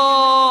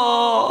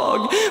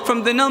hedgehog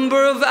from the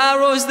number of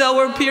arrows that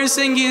were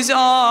piercing his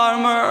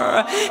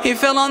armor. He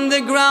fell on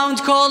the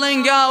ground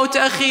calling out,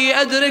 "Akhi,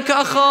 adrik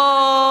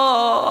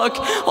akhak."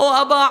 Oh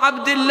Aba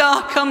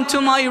Abdullah, come to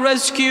my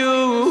rescue.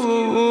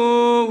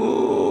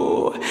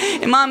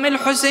 Imam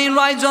al-Hussein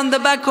rides on the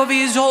back of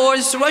his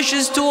horse,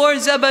 rushes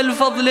towards Abu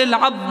al-Fadl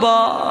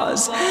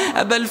al-Abbas.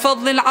 Abu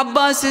al-Fadl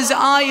al-Abbas's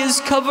eye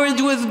is covered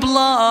with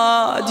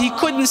blood. He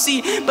couldn't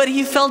see, but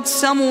he felt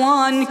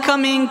someone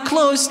coming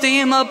close to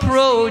him,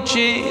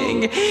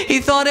 approaching. He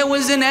thought it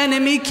was an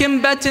enemy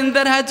combatant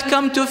that had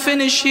come to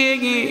finish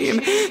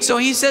him. So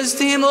he says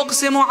to him,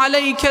 "Uqsimu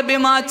alayka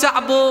bima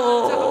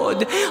ta'bud."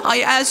 I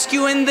ask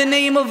you in the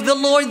name of the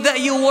Lord that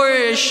you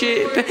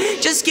worship,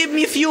 just give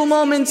me a few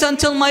moments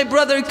until my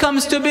brother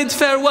comes to bid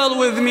farewell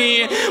with me.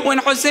 When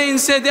Hussein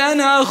said,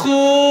 "Ana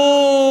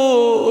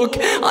akhuk,"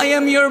 I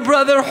am your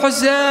brother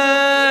Hussein,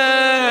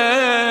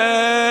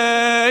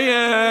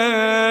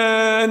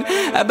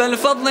 Abu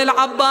al-Fadl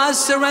al-Abbas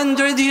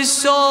surrendered his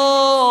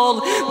soul.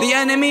 The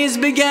enemies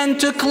began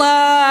to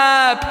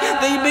clap.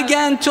 They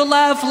began to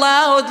laugh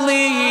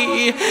loudly.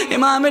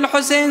 Imam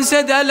al-Hussein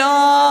said,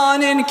 "Alan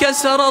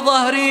inkasara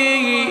dhahri."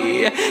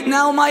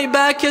 Now my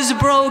back is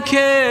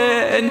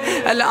broken.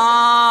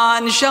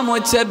 Alan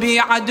shamut bi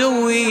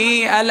aduwi.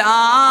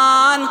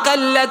 Alan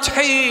qallat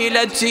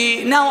hilati.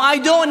 Now I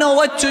don't know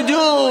what to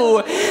do.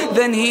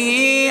 Then he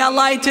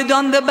alighted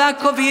on the back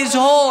of his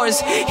horse.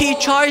 He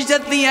charged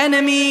at the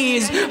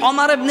enemies.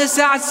 Umar ibn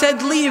Sa'd said,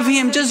 "Leave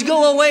him, just go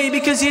away,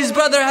 because his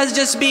brother has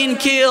just been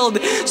killed."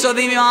 So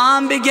the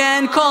Imam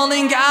began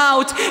calling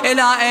out,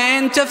 "Ila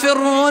ayn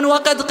tafirrun wa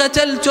qad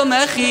qataltum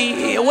akhi."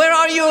 Where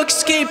are you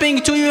escaping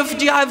to? You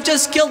have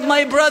just killed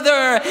my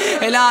brother.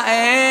 "Ila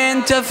ayn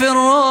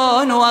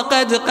tafirrun wa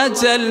qad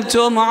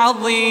qataltum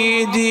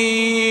adidi."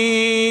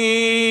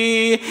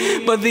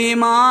 But the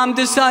Imam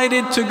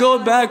decided to go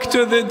back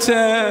to the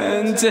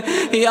tent.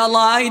 He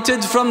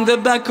alighted from the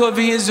back of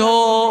his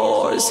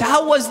horse.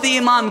 How was the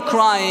Imam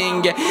crying?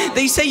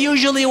 They say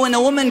usually when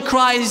a woman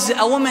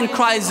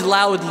cries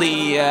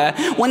loudly.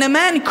 When a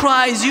man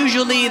cries,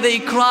 usually they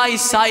cry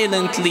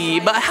silently.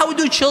 But how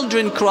do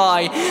children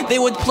cry? They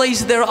would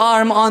place their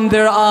arm on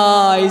their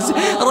eyes.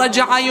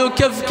 رَجَعَ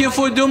يُكَفْكِفُ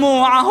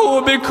دُمُوعَهُ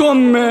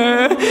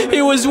بِكُمِّهِ.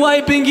 He was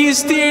wiping his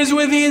tears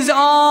with his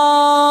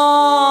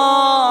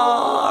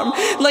arm.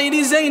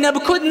 Lady Zainab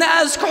couldn't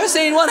ask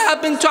Hussein, "What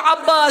happened to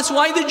Abbas?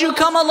 Why did you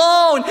come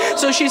alone?"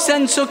 So she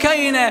sent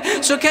Sukaina.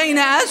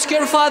 "Sukaina, ask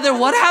your father,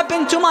 what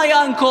happened to my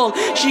uncle?"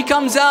 She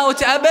comes out,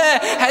 "Abba,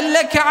 هل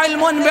لك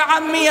علم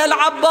بعمي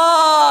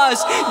العباس?"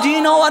 Do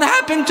you know what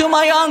happened to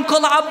my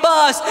uncle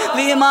Abbas?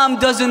 The Imam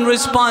doesn't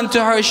respond to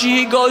her.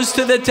 She goes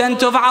to the tent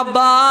of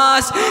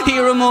Abbas. He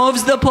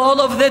removes the pole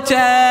of the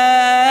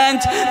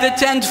tent. The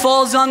tent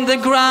falls on the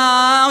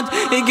ground.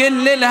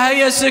 يقول لها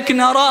يا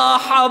سكنة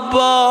راح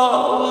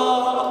عباس.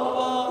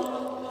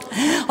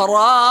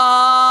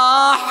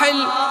 راح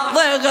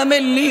الضيغم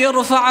اللي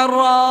يرفع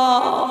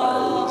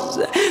الراس.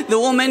 The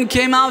woman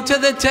came out to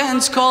the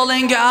tents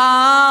calling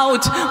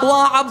out,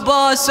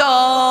 "وعباس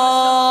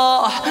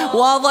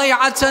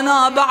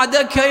وضيعتنا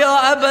بعدك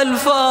يا أبا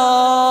الفضل."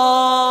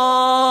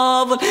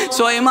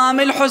 So Imam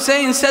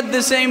al-Hussein said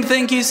the same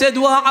thing. He said,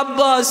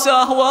 "وعباس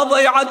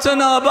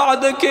وضيعتنا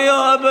بعدك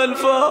يا أبا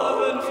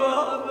الفضل."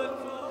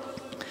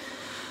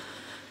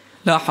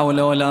 لا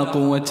حول ولا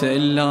قوة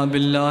إلا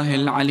بالله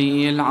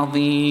العلي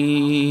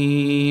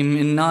العظيم.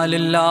 إنا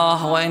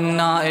لله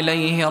وإنا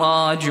إليه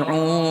راجعون.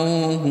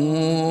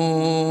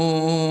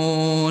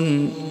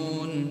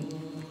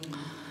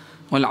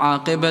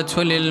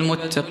 والعاقبة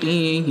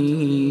للمتقين.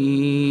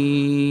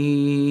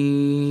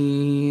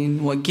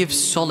 What gives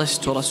solace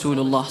to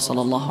Rasulullah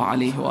sallallahu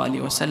alayhi wa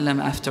alihi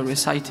wasallam after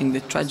reciting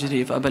the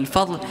tragedy of Abu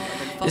al-Fadl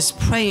is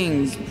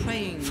praying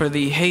for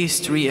the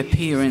haste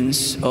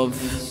reappearance of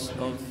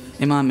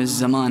Imam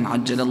al-Zaman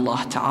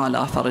Ajjalallah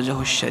Ta'ala Farajahu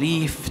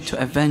al-Sharif to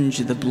avenge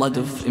the blood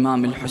of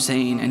Imam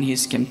al-Hussein and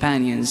his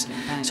companions.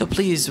 So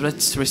please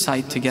let's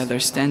recite together.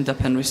 Stand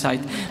up and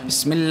recite.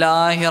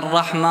 Bismillahir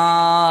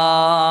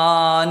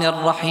Rahmanir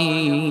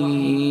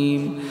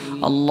Rahim.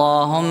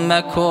 اللهم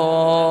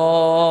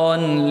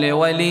كن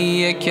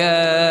لوليك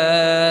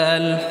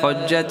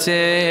الحجة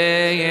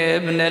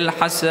ابن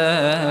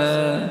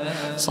الحسن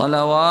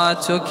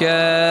صلواتك